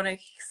 I want to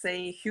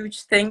say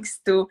huge thanks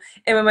to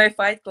MMA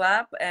Fight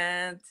Club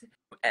and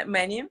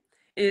Manny.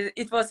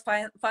 It was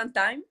fun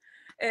time.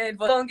 It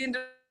was a long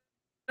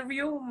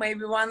interview,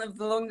 maybe one of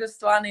the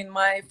longest one in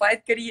my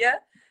fight career.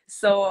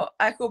 So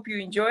I hope you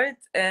enjoy it,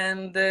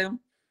 and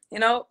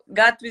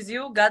God with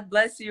you, God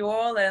bless you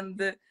all. And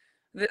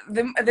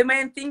the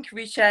main thing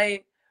which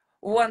I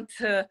want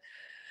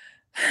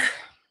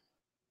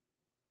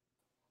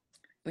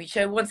which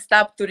I won't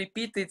stop to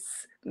repeat,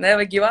 it's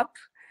never give up.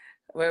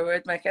 Where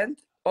at my hand?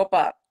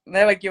 Opa,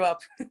 never give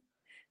up.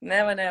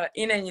 never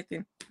in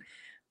anything.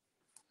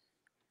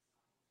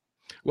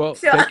 Well,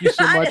 thank you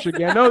so much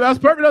again. No, that was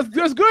perfect.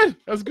 That's good.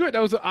 That's good.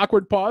 That was an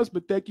awkward pause,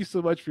 but thank you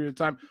so much for your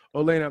time.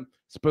 Olena,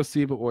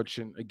 spasibo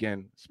очень.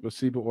 Again,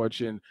 spasibo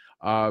очень.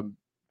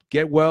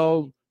 Get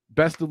well.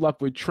 Best of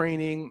luck with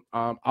training.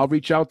 I'll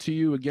reach out to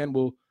you. Again,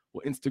 we'll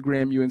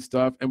Instagram you and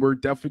stuff, and we're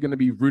definitely going to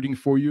be rooting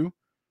for you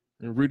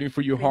and rooting for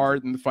you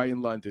hard in the fight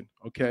in London.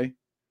 Okay?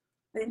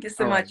 Thank you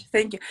so much.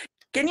 Thank you.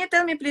 Can you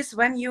tell me, please,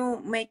 when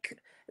you make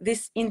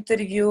this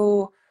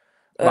interview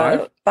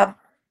live?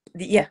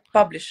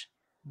 Publish?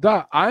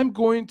 I'm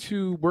going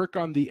to work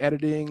on the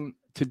editing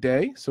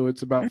today, so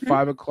it's about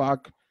 5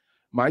 o'clock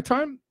my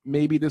time.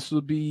 Maybe this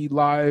will be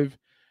live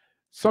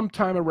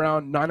sometime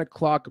around 9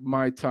 o'clock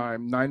my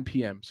time, 9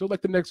 p.m. So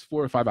like the next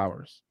 4 or 5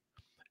 hours.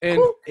 And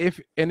cool.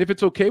 if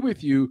it's okay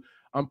with you,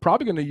 I'm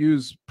probably going to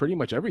use pretty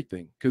much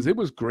everything, because it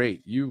was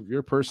great.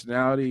 Your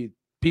personality,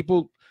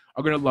 people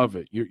are going to love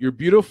it. You're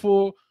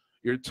beautiful.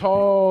 You're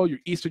tall. You're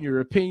Eastern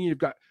European.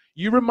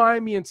 You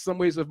remind me in some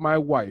ways of my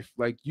wife.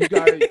 Like, you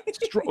guys,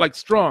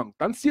 strong,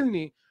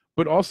 tansilny,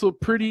 but also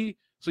pretty.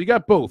 So you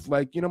got both.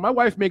 Like, my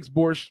wife makes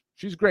borscht.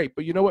 She's great,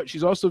 but you know what?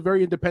 She's also a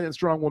very independent,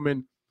 strong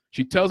woman.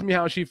 She tells me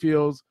how she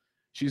feels.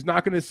 She's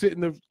not going to sit in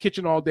the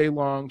kitchen all day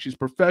long. She's a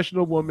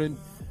professional woman.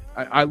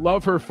 I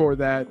love her for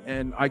that,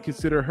 and I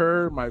consider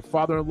her, my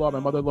father-in-law, my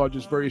mother-in-law,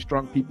 just very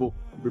strong people.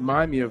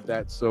 Remind me of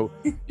that. So,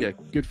 yeah,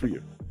 good for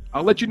you.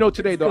 I'll let you know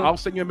today, though. Cool. I'll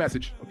send you a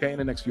message, okay, in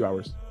the next few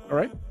hours. All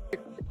right?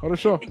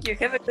 Хорошо. Thank you.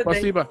 Have a good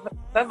day.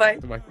 Bye-bye.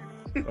 Bye.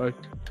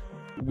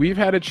 We've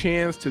had a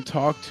chance to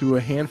talk to a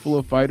handful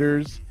of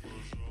fighters,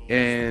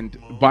 and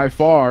by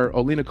far,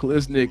 Olena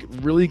Kolesnyk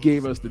really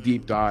gave us the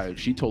deep dive.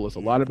 She told us a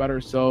lot about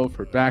herself,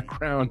 her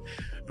background,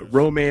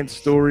 romance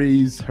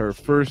stories, her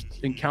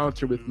first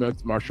encounter with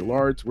mixed martial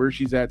arts, where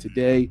she's at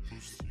today,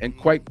 and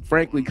quite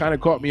frankly, kind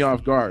of caught me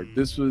off guard.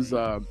 This was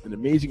an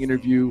amazing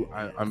interview.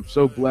 I'm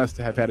so blessed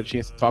to have had a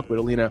chance to talk with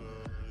Olena.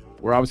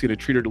 We're obviously going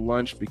to treat her to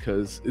lunch,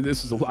 because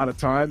this is a lot of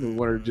time, and we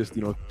want to just,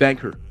 thank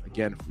her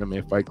again from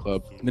MMA Fight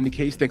Club. In any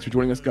case, thanks for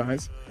joining us,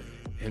 guys,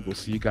 and we'll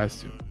see you guys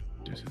soon.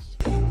 Deuces.